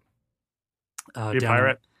to be a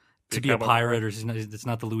pirate. To be a pirate, or it's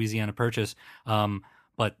not the Louisiana Purchase.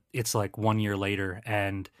 But it's like 1 year later,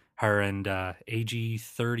 and her and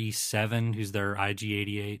AG-37, who's their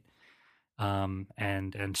IG-88,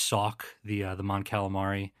 and Sawk, the Mon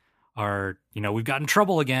Calamari, are, we've got in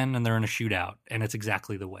trouble again, and they're in a shootout, and it's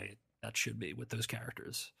exactly the way that should be with those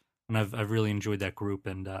characters. And I've really enjoyed that group,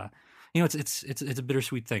 and it's a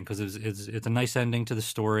bittersweet thing, because it's a nice ending to the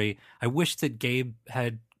story. I wish that Gabe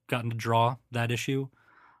had gotten to draw that issue.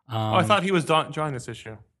 I thought he was drawing this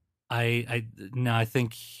issue. I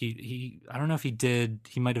think he I don't know if he did.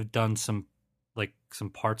 He might have done some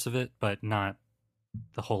parts of it, but not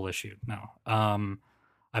the whole issue. No.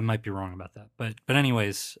 I might be wrong about that. But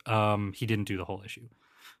anyways, he didn't do the whole issue.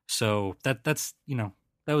 So that's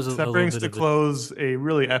that was So a that little brings bit to of close a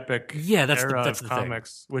really epic era that's of the thing.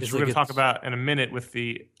 comics, which It's we're like going to talk it's- about in a minute with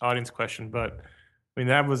the audience question. But I mean,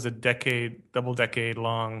 that was a double decade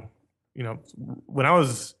long. When I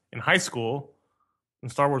was in high school,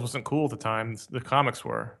 and Star Wars wasn't cool at the time, the comics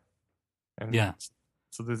were. And Yeah.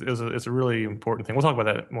 So it's a really important thing. We'll talk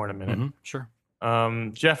about that more in a minute. Sure.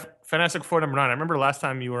 Jeff, Fantastic Four #9. I remember last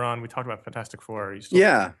time you were on, we talked about Fantastic Four. Are you still,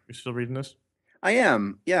 Yeah, you still reading this? I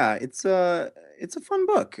am. Yeah, it's a fun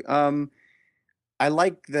book. I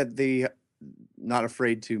like that they not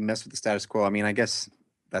afraid to mess with the status quo. I mean, I guess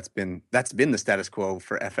that's been the status quo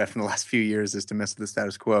for FF in the last few years, is to mess with the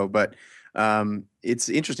status quo. But it's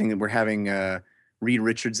interesting that we're having Reed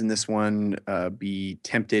Richards in this one be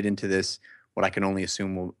tempted into this, what I can only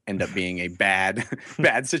assume will end up being a bad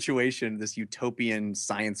situation, this utopian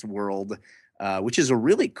science world, which is a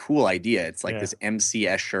really cool idea. It's like this MC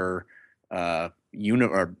Escher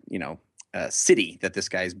city that this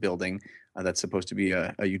guy's building that's supposed to be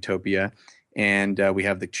a utopia. And we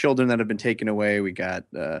have the children that have been taken away. We got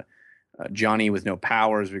Johnny with no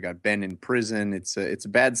powers. We got Ben in prison. It's a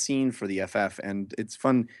bad scene for the FF, and it's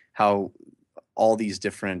fun how all these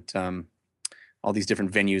different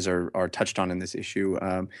venues are touched on in this issue.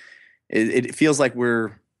 It feels like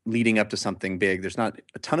we're leading up to something big. There's not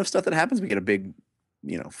a ton of stuff that happens. We get a big,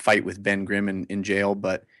 fight with Ben Grimm in jail,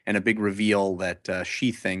 and a big reveal that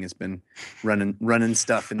She Thing has been running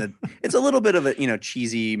stuff in the. It's a little bit of a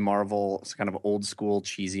cheesy Marvel, it's kind of old school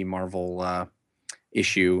cheesy Marvel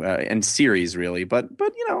issue and series really, but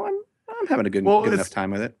I'm having a good enough time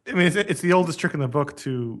with it. I mean, it's the oldest trick in the book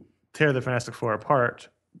to tear the Fantastic Four apart.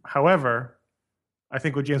 However, I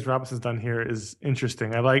think what James Robinson's done here is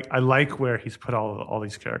interesting. I like where he's put all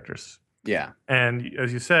these characters. Yeah, and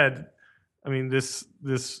as you said, I mean, this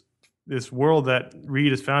world that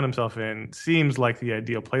Reed has found himself in seems like the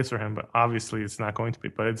ideal place for him, but obviously it's not going to be.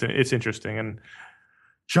 But it's interesting, and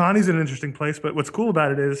Johnny's in an interesting place. But what's cool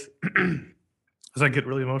about it is, as I get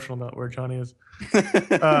really emotional about where Johnny is.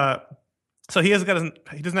 So he doesn't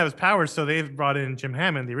have his powers, so they've brought in Jim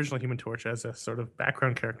Hammond, the original Human Torch, as a sort of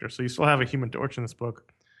background character. So you still have a Human Torch in this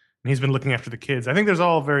book, and he's been looking after the kids. I think there's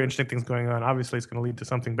all very interesting things going on. Obviously, it's going to lead to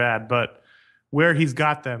something bad, but where he's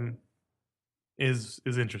got them is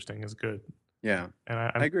interesting, is good. Yeah, and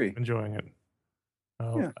I'm I agree, enjoying it.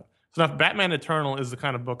 So now, Batman Eternal is the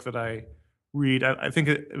kind of book that I read. I think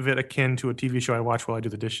of it akin to a TV show I watch while I do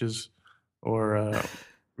the dishes, or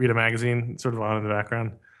read a magazine, sort of on in the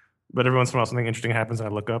background. But every once in a while, something interesting happens, and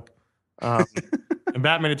I look up. And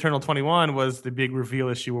Batman Eternal 21 was the big reveal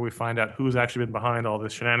issue where we find out who's actually been behind all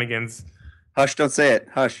this shenanigans. Hush, don't say it.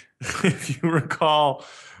 Hush. If you recall,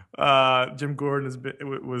 Jim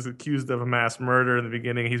Gordon was accused of a mass murder in the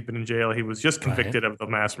beginning. He's been in jail. He was just convicted of the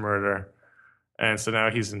mass murder. And so now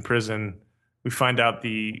he's in prison. We find out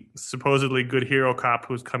the supposedly good hero cop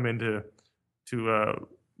who's come in to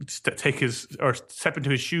take his or step into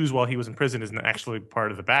his shoes while he was in prison isn't actually part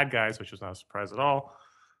of the bad guys, which was not a surprise at all.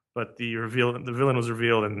 But the villain was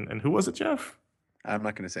revealed, and who was it, Jeff? I'm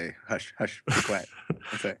not going to say. Hush, hush, be quiet.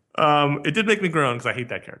 Okay. It did make me groan because I hate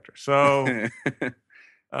that character. So,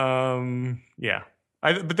 yeah.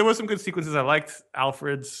 But there were some good sequences. I liked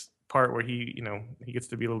Alfred's part where he gets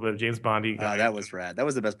to be a little bit of James Bondy. That was rad. That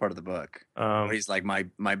was the best part of the book. Where he's like,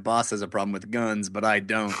 my boss has a problem with guns, but I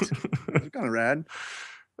don't. It's kind of rad.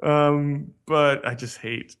 But I just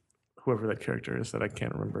hate whoever that character is that I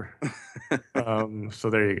can't remember. So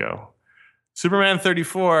there you go. Superman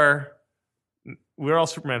 34. We're all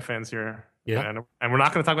Superman fans here. Yeah. And we're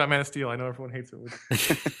not going to talk about Man of Steel. I know everyone hates it.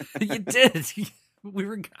 You did.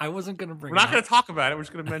 I wasn't going to bring it up. We're not going to talk about it. We're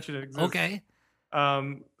just going to mention it exists. Okay.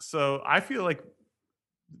 So I feel like,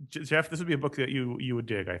 Jeff, this would be a book that you would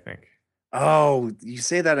dig, I think. Oh, you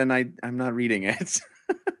say that and I'm not reading it.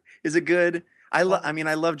 Is it good? I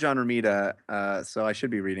love John Romita, so I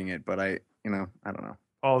should be reading it, but I don't know.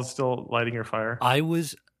 Paul is still lighting your fire. I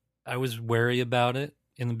was wary about it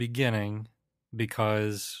in the beginning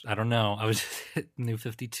because I don't know. I was New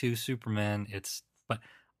 52 Superman. But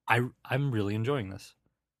I'm really enjoying this.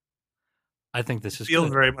 I think this feels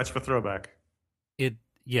good. Very much of a throwback. It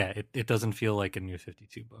doesn't feel like a New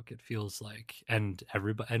 52 book. It feels like and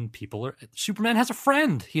people are Superman has a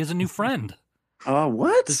friend. He has a new friend. Oh,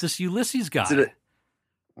 what? This Ulysses guy.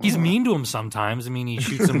 He's mean to him sometimes. I mean, he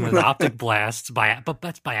shoots him with optic blasts but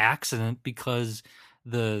that's by accident because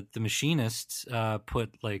the machinists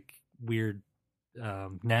put like weird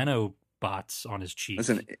nanobots on his cheek.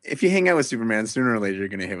 Listen, if you hang out with Superman, sooner or later you're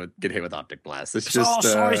gonna get hit with optic blast. It's just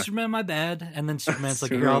sorry, Superman, my bad. And then Superman's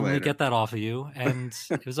like, here, I'll let me get that off of you, and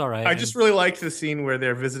it was all right. I just really liked the scene where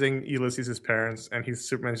they're visiting Ulysses' parents, and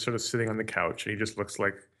Superman sort of sitting on the couch, and he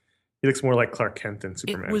looks more like Clark Kent than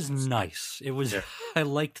Superman. It was nice. It was. Yeah. I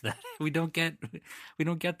liked that. We don't get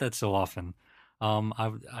that so often.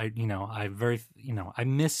 I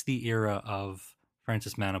miss the era of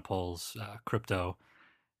Francis Manipul's Crypto,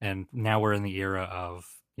 and now we're in the era of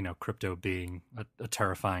Crypto being a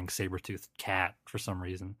terrifying saber-toothed cat for some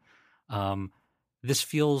reason. This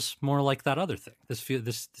feels more like that other thing. This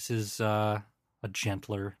is a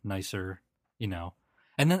gentler, nicer,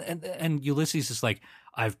 and then and Ulysses is like,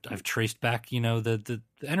 I've traced back, the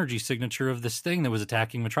energy signature of this thing that was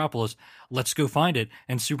attacking Metropolis. Let's go find it.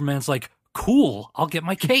 And Superman's like, cool, I'll get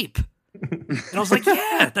my cape. And I was like,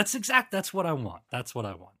 yeah, that's what I want. That's what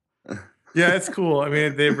I want. Yeah, it's cool. I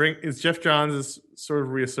mean, it's Jeff Johns is sort of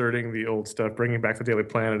reasserting the old stuff, bringing back the Daily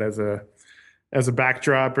Planet as a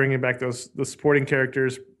backdrop, bringing back the supporting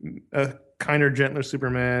characters, a kinder, gentler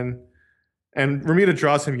Superman, and Romita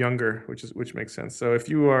draws him younger, which makes sense. So if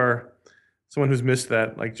you are someone who's missed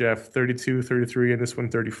that, like Jeff, 32, 33, and this one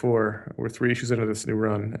 34, we're 3 issues into this new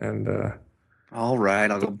run, and all right,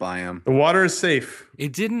 I'll go buy them. The water is safe.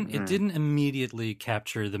 It didn't immediately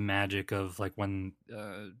capture the magic of like when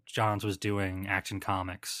Johns was doing Action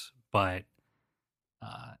Comics, but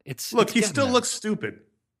he still looks stupid.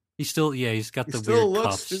 He's got the weird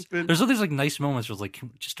cuffs. Stupid. There's like nice moments where it's like,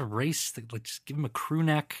 just erase, just give him a crew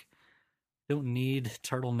neck. Don't need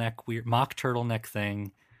mock turtleneck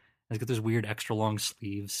thing. He's got those weird extra long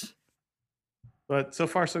sleeves. But so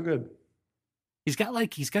far so good. He's got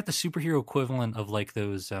the superhero equivalent of like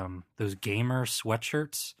those gamer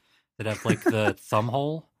sweatshirts that have like the thumb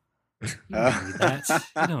hole. You don't need that.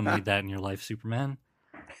 You don't need that in your life, Superman.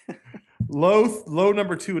 Low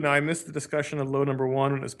number 2. Now I missed the discussion of low number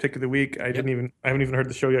 1 when it was pick of the week. I haven't even heard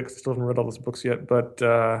the show yet because I still haven't read all those books yet. But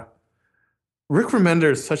Rick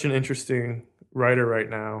Remender is such an interesting writer right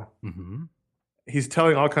now. Mm-hmm. He's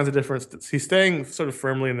telling all kinds of different. He's staying sort of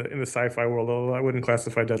firmly in the sci-fi world, although I wouldn't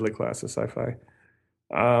classify Deadly Class as sci-fi.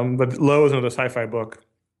 But Low is another sci-fi book,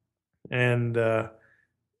 and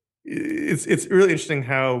it's really interesting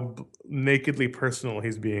how nakedly personal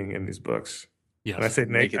he's being in these books. Yes. And I say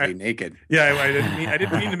naked. Yeah, I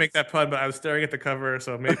didn't mean to make that pun, but I was staring at the cover,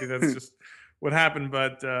 so maybe that's just what happened.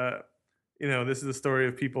 But this is a story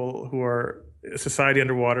of people who are a society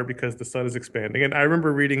underwater because the sun is expanding. And I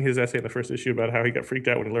remember reading his essay in the first issue about how he got freaked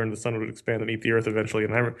out when he learned the sun would expand and eat the earth eventually.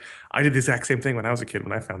 And I did the exact same thing when I was a kid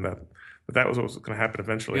when I found that. But that was what was going to happen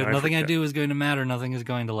eventually. Yeah, nothing I do is going to matter. Nothing is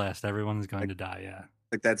going to last. Everyone is going to die. Yeah.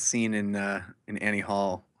 Like that scene in Annie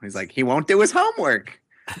Hall. He's like, he won't do his homework.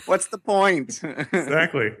 What's the point?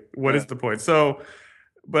 Exactly. What is the point? So,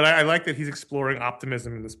 but I like that he's exploring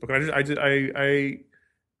optimism in this book. I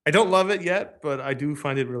don't love it yet, but I do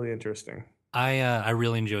find it really interesting. I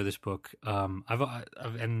really enjoy this book. I've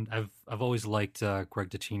always liked Greg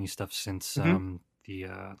Ticini stuff since the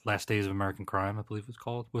Last Days of American Crime, I believe it was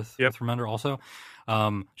called, with Remender also.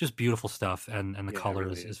 Just beautiful stuff, and the color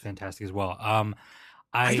is fantastic as well.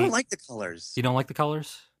 I don't like the colors. You don't like the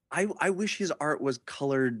colors? I wish his art was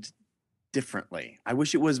colored differently. I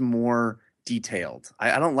wish it was more detailed.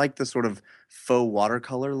 I don't like the sort of faux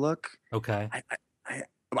watercolor look. Okay.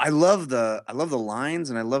 I love the lines,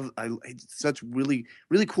 and I love such really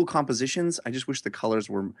really cool compositions. I just wish the colors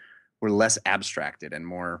were less abstracted and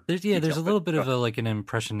more. There's a little bit of an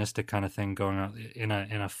impressionistic kind of thing going on in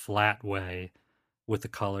a flat way with the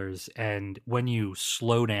colors, and when you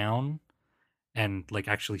slow down and like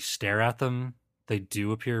actually stare at them, they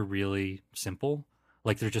do appear really simple.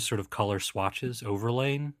 Like they're just sort of color swatches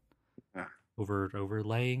overlaying the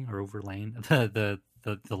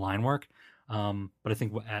line work. But I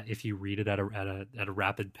think if you read it at a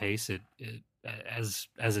rapid pace, it as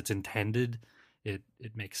it's intended, it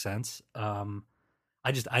makes sense. I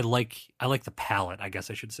like the palette, I guess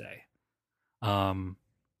I should say.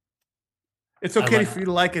 It's okay for you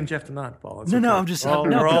to like and Jeff to not, Paul. No, okay. I'm just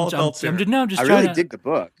trying. I really dig the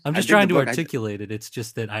book. I'm just trying to articulate it. It's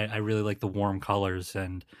just that I really like the warm colors,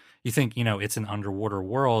 and you think it's an underwater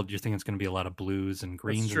world. You're thinking it's going to be a lot of blues and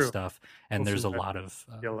greens and stuff, and there's a lot of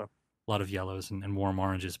yellow. A lot of yellows and warm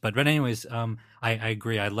oranges. But anyways, I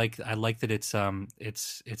agree. I like that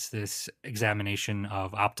it's this examination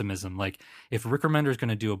of optimism. Like if Rick Remender is going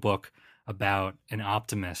to do a book about an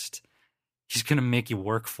optimist, he's going to make you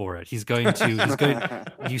work for it. You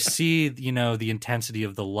see, the intensity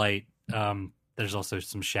of the light there's also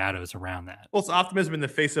some shadows around that. Well, it's optimism in the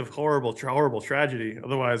face of horrible tragedy.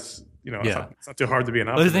 Otherwise, Yeah. it's not too hard to be an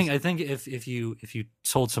But optimist. I think if you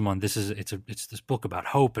told someone it's this book about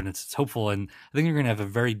hope and it's hopeful, and I think you're going to have a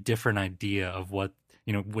very different idea of what,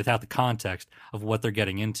 without the context of what they're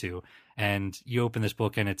getting into. And you open this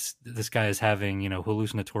book and it's this guy is having,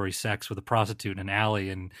 hallucinatory sex with a prostitute in an alley,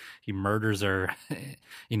 and he murders her,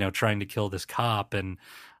 trying to kill this cop. And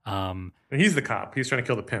he's the cop. He's trying to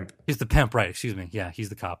kill the pimp. He's the pimp, right? Excuse me. Yeah, he's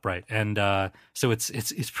the cop, right? And so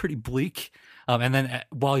it's pretty bleak. And then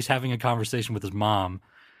while he's having a conversation with his mom,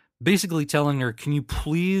 basically telling her, "Can you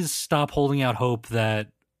please stop holding out hope that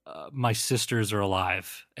my sisters are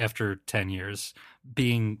alive after 10 years,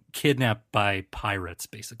 being kidnapped by pirates,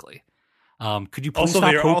 basically? Could you please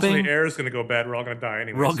stop hoping? Also, the air is going to go bad. We're all going to die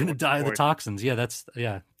anyway. We're all going to die of the toxins." Yeah, that's.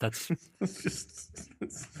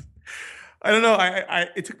 I don't know.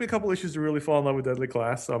 It took me a couple issues to really fall in love with Deadly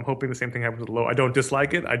Class. So I'm hoping the same thing happens with Low. I don't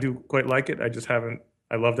dislike it. I do quite like it. I just haven't.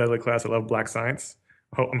 I love Deadly Class. I love Black Science.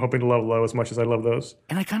 I'm hoping to love Low as much as I love those.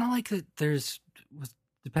 And I kind of like that there's,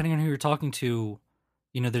 depending on who you're talking to,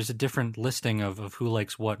 there's a different listing of who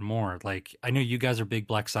likes what more. Like, I know you guys are big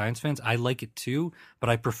Black Science fans. I like it too, but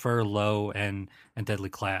I prefer Low and Deadly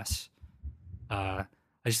Class. I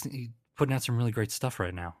just think he's putting out some really great stuff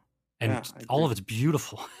right now. And all of it's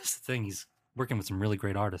beautiful. That's the thing. He's working with some really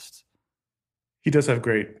great artists. He does have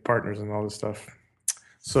great partners and all this stuff.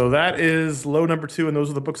 So that is Low number 2, and those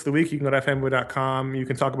are the books of the week. You can go to iFanboy.com. You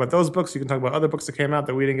can talk about those books. You can talk about other books that came out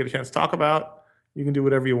that we didn't get a chance to talk about. You can do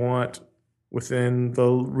whatever you want within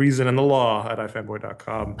the reason and the law at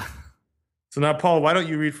iFanboy.com. So now, Paul, why don't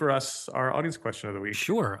you read for us our audience question of the week?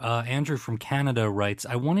 Sure. Andrew from Canada writes,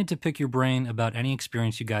 "I wanted to pick your brain about any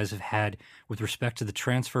experience you guys have had with respect to the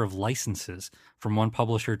transfer of licenses from one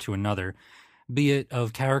publisher to another, be it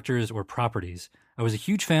of characters or properties. I was a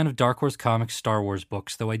huge fan of Dark Horse Comics' Star Wars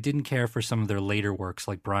books, though I didn't care for some of their later works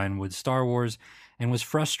like Brian Wood's Star Wars, and was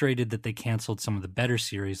frustrated that they canceled some of the better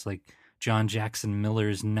series like John Jackson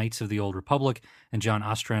Miller's Knights of the Old Republic and John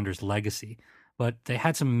Ostrander's Legacy. But they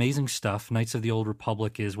had some amazing stuff. Knights of the Old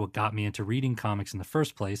Republic is what got me into reading comics in the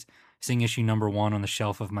first place, seeing issue number 1 on the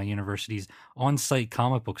shelf of my university's on-site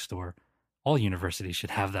comic book store. All universities should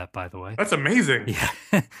have that, by the way. That's amazing. Yeah.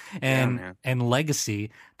 And Legacy,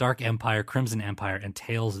 Dark Empire, Crimson Empire, and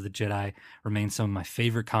Tales of the Jedi remain some of my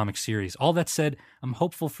favorite comic series. All that said, I'm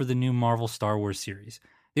hopeful for the new Marvel Star Wars series.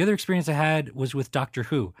 The other experience I had was with Doctor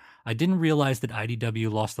Who. I didn't realize that IDW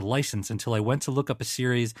lost the license until I went to look up a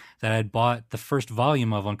series that I had bought the first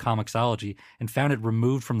volume of on Comixology and found it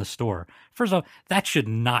removed from the store. First off, that should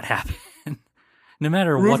not happen. No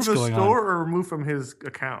matter what's going on. Removed from the store or removed from his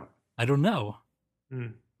account? I don't know.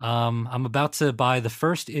 I'm about to buy the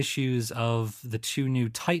first issues of the 2 new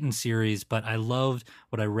Titan series, but I loved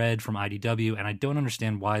what I read from IDW, and I don't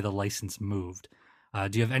understand why the license moved.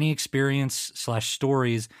 Do you have any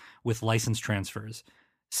experience/stories with license transfers?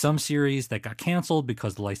 Some series that got canceled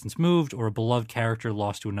because the license moved, or a beloved character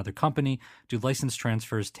lost to another company. Do license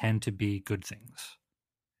transfers tend to be good things?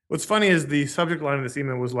 What's funny is the subject line of this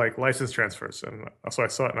email was like license transfers. And so I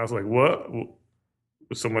saw it and I was like, what?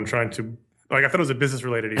 Was someone trying to, I thought it was a business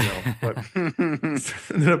related email.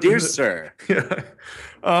 But Dear sir. Yeah.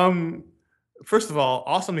 First of all,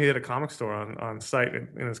 awesome he had a comic store on site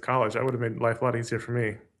in his college. That would have made life a lot easier for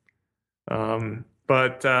me.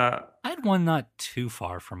 But I had one not too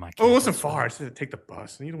far from my campus. Oh, it wasn't far. I said take the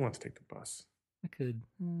bus, and you don't want to take the bus. I could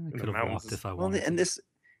have walked if I wanted. And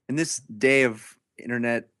this day of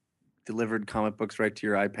internet delivered comic books right to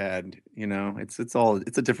your iPad,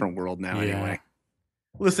 it's a different world now anyway.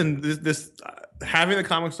 Listen, this having the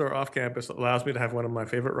comic store off campus allows me to have one of my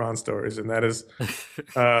favorite Ron stories, and that is,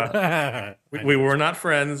 we were not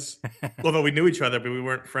friends, although we knew each other, but we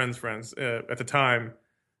weren't friends at the time.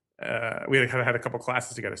 We had a couple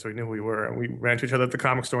classes together, so we knew who we were, and we ran to each other at the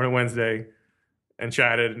comic store on a Wednesday and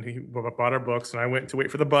chatted, and he bought our books, and I went to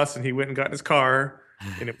wait for the bus, and he went and got in his car,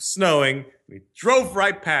 and it was snowing, and he drove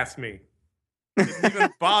right past me. Didn't even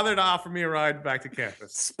bother to offer me a ride back to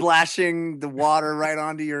campus. Splashing the water right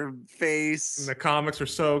onto your face. And the comics were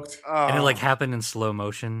soaked. And it happened in slow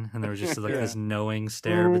motion, and there was just this knowing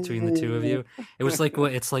stare between the two of you. It was like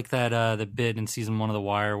it's like that the bit in season 1 of The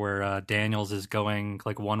Wire where Daniels is going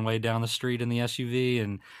one way down the street in the SUV,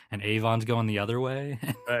 and Avon's going the other way,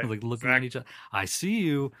 right. Looking at each other. I see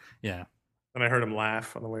you. Yeah. And I heard him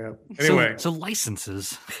laugh on the way up. Anyway, so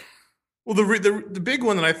licenses. Well, the big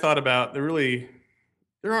one that I thought about, there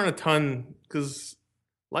aren't a ton, because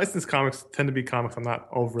licensed comics tend to be comics I'm not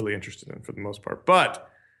overly interested in for the most part. But,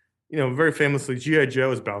 very famously, G.I.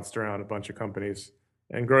 Joe has bounced around a bunch of companies.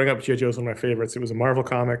 And growing up, G.I. Joe is one of my favorites. It was a Marvel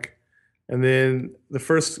comic, And then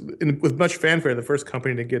with much fanfare, the first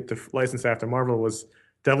company to get the license after Marvel was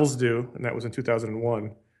Devil's Due, and that was in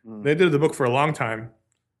 2001. They did the book for a long time,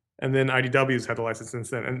 and then IDW's had the license since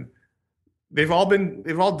then. And they've all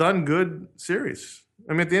done good series.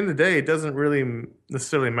 I mean, at the end of the day, it doesn't really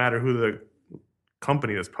necessarily matter who the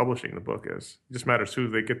company that's publishing the book is. It just matters who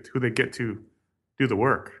they get to do the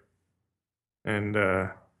work. And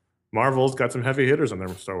Marvel's got some heavy hitters on their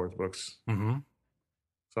Star Wars books. Mm-hmm.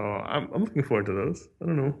 So I'm looking forward to those. I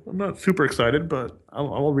don't know. I'm not super excited, but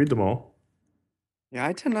I'll read them all. Yeah,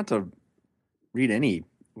 I tend not to read any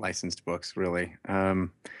licensed books, really. It'd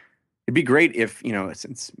be great if,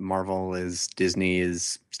 since Marvel is Disney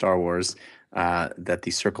is Star Wars, that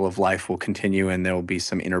the circle of life will continue and there will be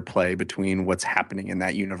some interplay between what's happening in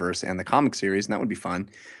that universe and the comic series, and that would be fun.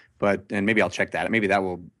 And maybe I'll check that. Maybe that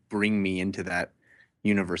will bring me into that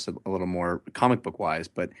universe a little more comic book wise.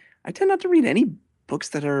 But I tend not to read any books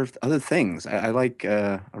that are other things. I like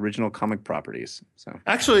original comic properties. So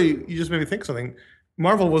actually, you just made me think of something.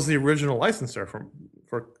 Marvel was the original licensor for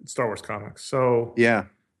Star Wars comics. So yeah,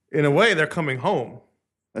 in a way, they're coming home.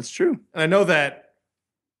 That's true. And I know that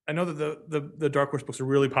the Dark Horse books are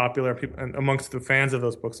really popular and amongst the fans of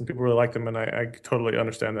those books, and people really like them. And I totally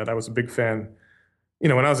understand that. I was a big fan.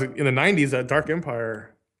 When I was in the 90s, Dark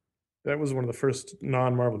Empire, that was one of the first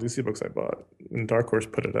non-Marvel DC books I bought. And Dark Horse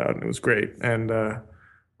put it out, and it was great. And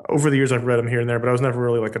over the years, I've read them here and there, but I was never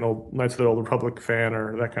really like an old Knights of the Old Republic fan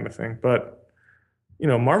or that kind of thing. But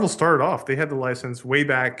Marvel started off. They had the license way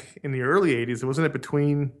back in the early 80s. Wasn't it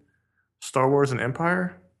between Star Wars and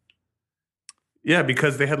Empire? Yeah,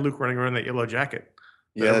 because they had Luke running around in that yellow jacket.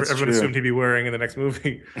 Yeah, that's everyone true. assumed he'd be wearing in the next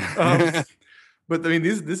movie. But I mean,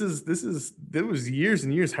 there was years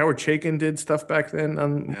and years. Howard Chaykin did stuff back then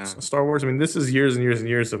on Star Wars. I mean, this is years and years and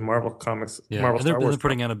years of Marvel comics. Yeah, Marvel and they're, Star Wars. they're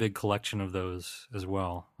putting out a big collection of those as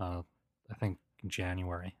well. I think in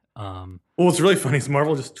January. Well, what's really funny is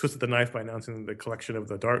Marvel just twisted the knife by announcing the collection of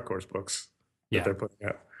the Dark Horse books that they're putting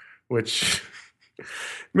out, which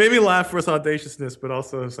made me laugh for its audaciousness, but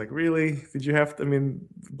also it's like, really? Did you have to? I mean,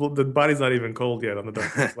 the body's not even cold yet on the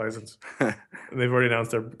Dark Horse license, and they've already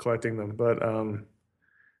announced they're collecting them. But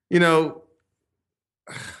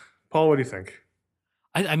Paul, what do you think?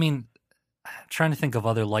 I mean, trying to think of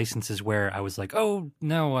other licenses where I was like, oh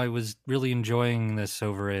no, I was really enjoying this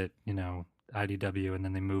over at IDW, and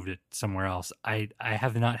then they moved it somewhere else. I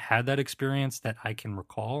have not had that experience that I can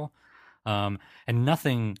recall, and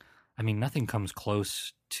nothing comes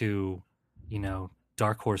close to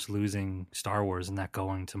Dark Horse losing Star Wars and that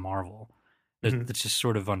going to Marvel. It's just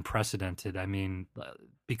sort of unprecedented. I mean,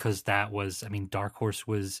 because that was, Dark Horse,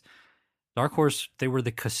 they were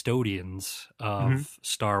the custodians of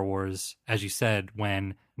Star Wars, as you said,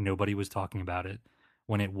 when nobody was talking about it,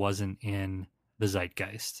 when it wasn't in the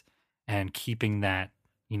zeitgeist, and keeping that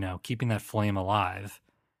flame alive.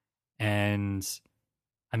 And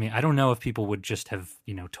I don't know if people would just have,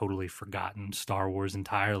 totally forgotten Star Wars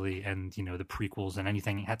entirely, and, the prequels and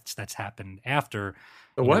anything that's happened after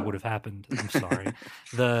would have happened. I'm sorry.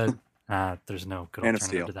 There's no good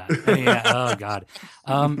alternative to that. Yeah. Oh God.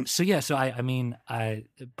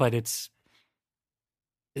 But it's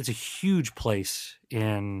a huge place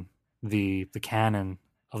in the canon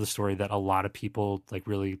of the story that a lot of people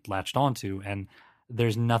really latched onto, and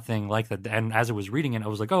there's nothing like that. And as I was reading it, I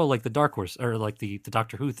was like, oh, like the Dark Horse, or like the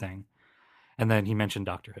Doctor Who thing. And then he mentioned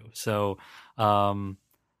Doctor Who. So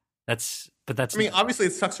that's. Obviously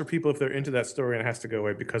it sucks for people if they're into that story and it has to go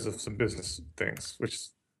away because of some business things, which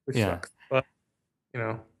sucks. But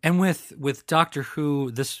And with Doctor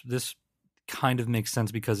Who, this kind of makes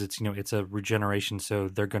sense because it's a regeneration, so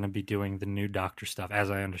they're going to be doing the new Doctor stuff, as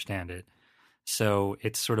I understand it. So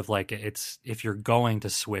it's sort of like if you're going to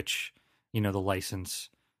switch the license,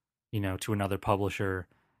 to another publisher,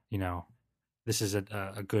 this is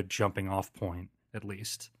a good jumping off point, at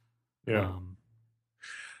least. Yeah.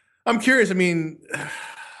 I'm curious. I mean,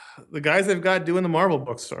 the guys they've got doing the Marvel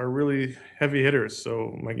books are really heavy hitters.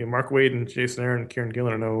 So Mark Waid and Jason Aaron and Kieran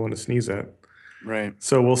Gillen are no one to sneeze at. Right.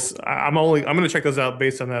 So I'm going to check those out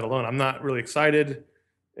based on that alone. I'm not really excited.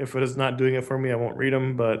 If it is not doing it for me, I won't read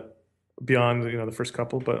them, but beyond the first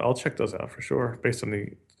couple, but I'll check those out for sure based on the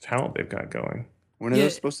talent they've got going. When are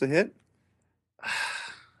those supposed to hit?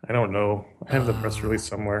 I don't know. I have the press release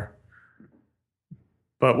somewhere,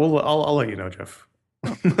 but I'll let you know, Jeff.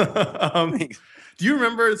 Do you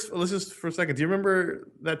remember? Let's just for a second. Do you remember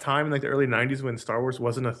that time in the early '90s when Star Wars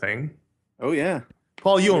wasn't a thing? Oh yeah,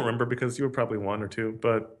 Paul, you won't remember because you were probably 1 or 2,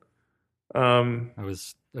 but I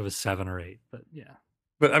was 7 or 8, but yeah.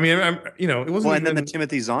 But it wasn't. Well, and then the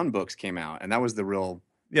Timothy Zahn books came out, and that was the real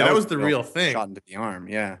Yeah, that was the real thing. Shot into the arm.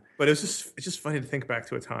 Yeah. But it's just funny to think back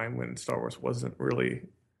to a time when Star Wars wasn't really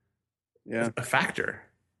a factor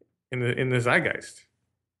in the zeitgeist.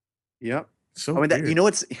 Yep. So I mean, weird. you know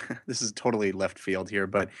what's this is totally left field here,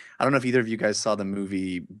 but I don't know if either of you guys saw the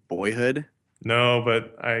movie Boyhood. No,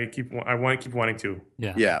 but I keep wanting to.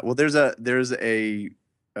 Yeah. Yeah. Well, there's a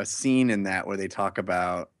scene in that where they talk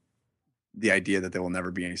about the idea that there will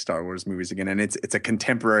never be any Star Wars movies again, and it's a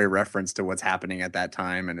contemporary reference to what's happening at that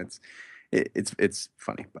time, and it's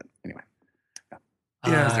funny, but anyway.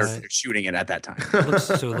 Yeah, they're shooting it at that time.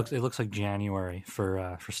 It looks like January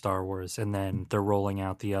for Star Wars, and then they're rolling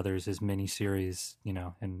out the others as mini series,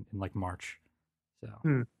 in like March. So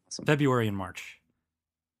Awesome. February and March.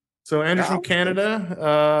 So Andrew from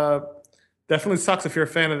Canada, definitely sucks if you're a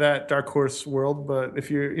fan of that Dark Horse world, but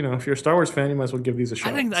if you're a Star Wars fan, you might as well give these a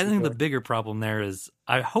shot. I think the bigger problem there is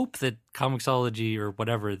I hope that Comixology or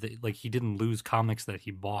whatever, he didn't lose comics that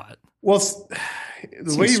he bought. Well,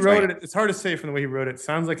 the way he wrote it, it's hard to say from the way he wrote it. It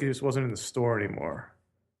sounds like he just wasn't in the store anymore.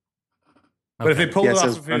 Okay. But if they pulled it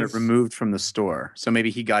off of his... removed from the store, so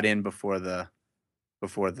maybe he got in before the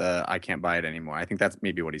I can't buy it anymore. I think that's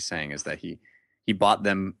maybe what he's saying, is that he bought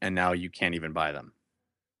them and now you can't even buy them.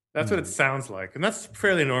 That's what it sounds like. And that's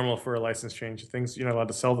fairly normal for a license change. Things, you're not allowed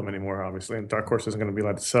to sell them anymore, obviously. And Dark Horse isn't going to be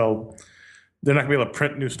allowed to sell. They're not going to be able to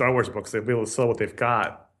print new Star Wars books. They'll be able to sell what they've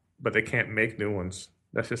got, but they can't make new ones.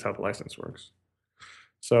 That's just how the license works.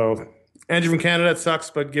 So, Andrew from Canada, it sucks,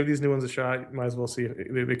 but give these new ones a shot. You might as well see.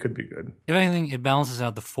 They could be good. If anything, it balances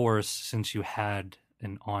out the force since you had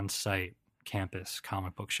an on-site campus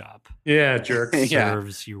comic book shop. Yeah, jerk.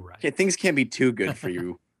 Serves you right. Yeah, things can't be too good for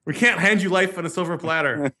you. We can't hand you life on a silver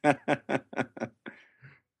platter. God,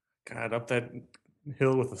 up that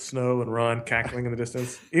hill with the snow and Ron cackling in the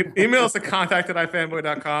distance. Email us at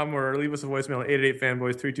contact@ifanboy.com or leave us a voicemail at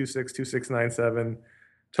 888-FANBOYS 326-2697.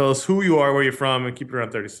 Tell us who you are, where you're from, and keep it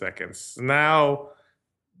around 30 seconds. Now,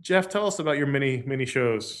 Jeff, tell us about your mini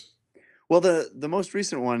shows. Well, the most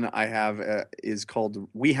recent one I have is called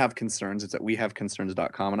We Have Concerns. It's at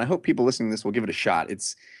wehaveconcerns.com, and I hope people listening to this will give it a shot.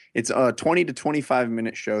 It's a 20 to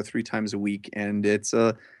 25-minute show 3 times a week, and it's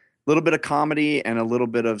a little bit of comedy and a little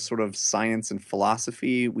bit of sort of science and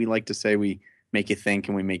philosophy. We like to say we make you think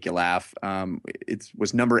and we make you laugh. It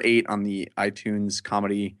was number 8 on the iTunes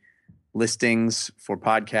comedy listings for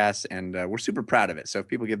podcasts, and we're super proud of it. So if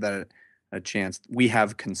people give that a chance,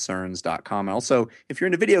 wehaveconcerns.com. And also, if you're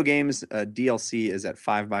into video games, DLC is at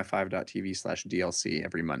 5by5.tv/DLC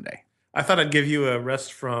every Monday. I thought I'd give you a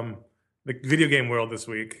rest from the video game world this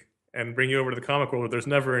week and bring you over to the comic world where there's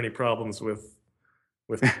never any problems with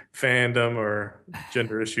fandom or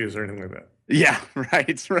gender issues or anything like that. Yeah,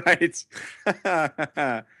 right.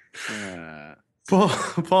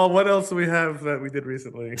 Paul, what else do we have that we did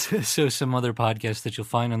recently? So some other podcasts that you'll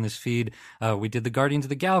find on this feed. We did the Guardians of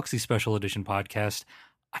the Galaxy Special Edition podcast.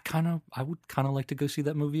 I would kind of like to go see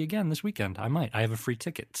that movie again this weekend. I might. I have a free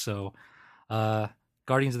ticket. So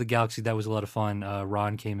Guardians of the Galaxy, that was a lot of fun.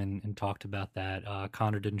 Ron came in and talked about that.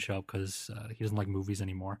 Conor didn't show up because he doesn't like movies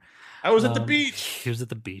anymore. I was at the beach. He was at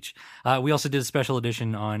the beach. We also did a special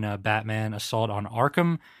edition on Batman Assault on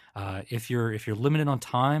Arkham. If you're limited on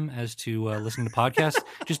time as to listening to podcasts,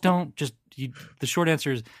 the short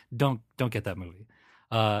answer is don't get that movie.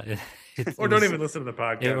 Don't even listen to the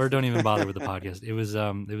podcast. Or don't even bother with the podcast. It was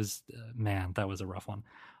man, that was a rough one.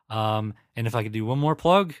 And if I could do one more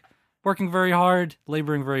plug, laboring very hard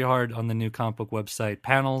on the new comic book website,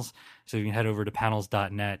 Panels. So you can head over to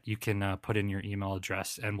panels.net. You can put in your email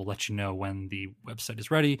address, and we'll let you know when the website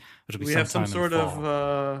is ready, which will be sometime in the fall. We have some sort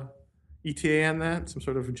of ETA on that? Some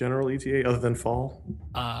sort of general ETA other than fall?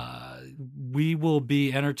 We will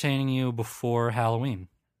be entertaining you before Halloween,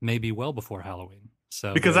 maybe well before Halloween.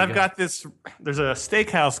 So because I've got this, there's a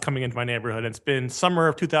steakhouse coming into my neighborhood. It's been summer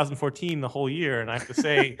of 2014 the whole year, and I have to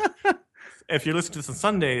say, if you're listening to this on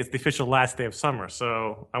Sunday, it's the official last day of summer.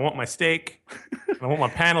 So I want my steak, and I want my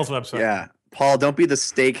Panels website. Yeah. Paul, don't be the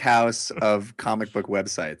steakhouse of comic book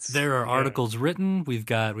websites. There are articles written. We've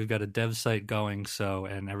got a dev site going,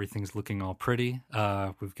 and everything's looking all pretty.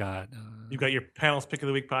 You've got your Panels Pick of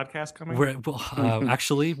the Week podcast coming.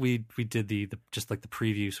 Actually, we did the just like the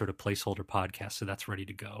preview sort of placeholder podcast, so that's ready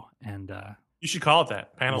to go. And you should call it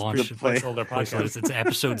that, Panels Placeholder Podcast. It's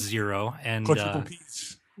episode 0, and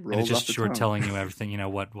and it's just short telling you everything,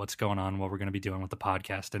 what's going on, what we're going to be doing with the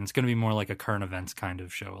podcast, and it's going to be more like a current events kind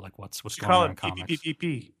of show, like what's going on in comics.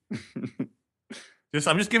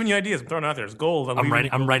 I'm just giving you ideas. I'm throwing it out there. It's gold.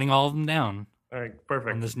 I'm writing all of them down. All right,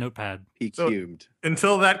 perfect. On this notepad. P cubed.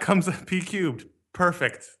 Until that comes, P cubed.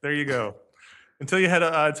 Perfect. There you go. Until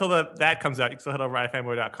that comes out, you can still head over to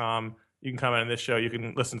ifanboy.com. You can comment on this show. You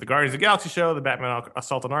can listen to the Guardians of the Galaxy show, the Batman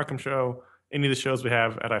Assault on Arkham show, any of the shows we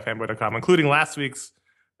have at iFanboy.com, including last week's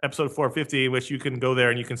episode 450, which you can go there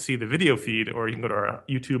and you can see the video feed, or you can go to our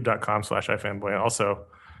youtube.com/iFanboy, and also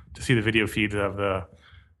to see the video feed of the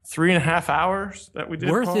 3.5 hours that we did.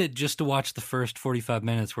 Worth Paul. it just to watch the first 45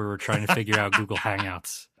 minutes where we're trying to figure out Google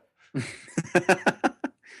Hangouts.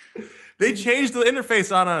 They changed the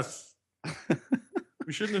interface on us.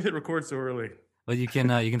 We shouldn't have hit record so early. Well, you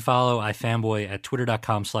can follow iFanboy at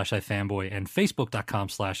twitter.com/iFanboy and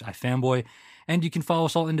facebook.com/iFanboy. And you can follow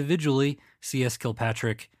us all individually, CS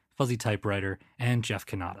Kilpatrick, Fuzzy Typewriter, and Jeff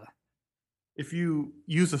Cannata. If you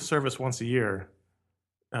use a service once a year,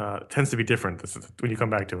 it tends to be different when you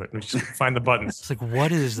come back to it. You just find the buttons. It's like,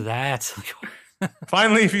 what is that?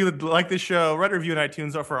 Finally, if you like this show, write a review on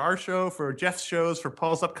iTunes, or for our show, for Jeff's shows, for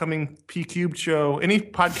Paul's upcoming P-Cubed show, any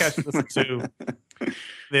podcast you listen to,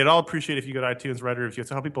 they'd all appreciate if you go to iTunes, write a review. It's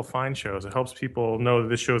how people find shows. It helps people know that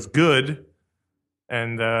this show is good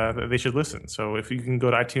and that they should listen. So if you can go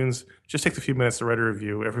to iTunes, just take a few minutes to write a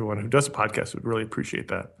review. Everyone who does a podcast would really appreciate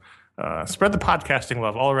that. Spread the podcasting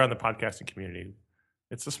love all around the podcasting community.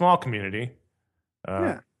 It's a small community.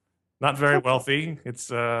 Not very wealthy. It's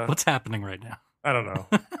What's happening right now? I don't know.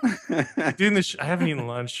 Doing this, I haven't eaten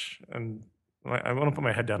lunch, and I want to put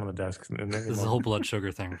my head down on the desk. This is the whole blood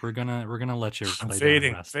sugar thing. We're gonna let you lay down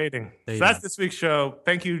and rest. Fading. So that's this week's show.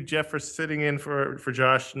 Thank you, Jeff, for sitting in for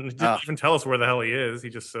Josh. And he didn't even tell us where the hell he is. He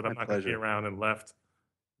just said, "I'm not going to be around," and left.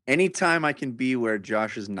 Anytime I can be where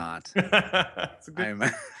Josh is not, it's a good, I'm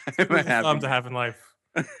happy thumb to have in life.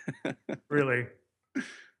 Really,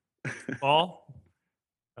 Paul.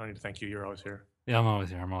 I don't need to thank you. You're always here. Yeah, I'm always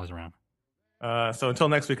here. I'm always around. So until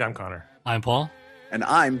next week, I'm Connor. I'm Paul. And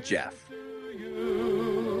I'm Jeff. You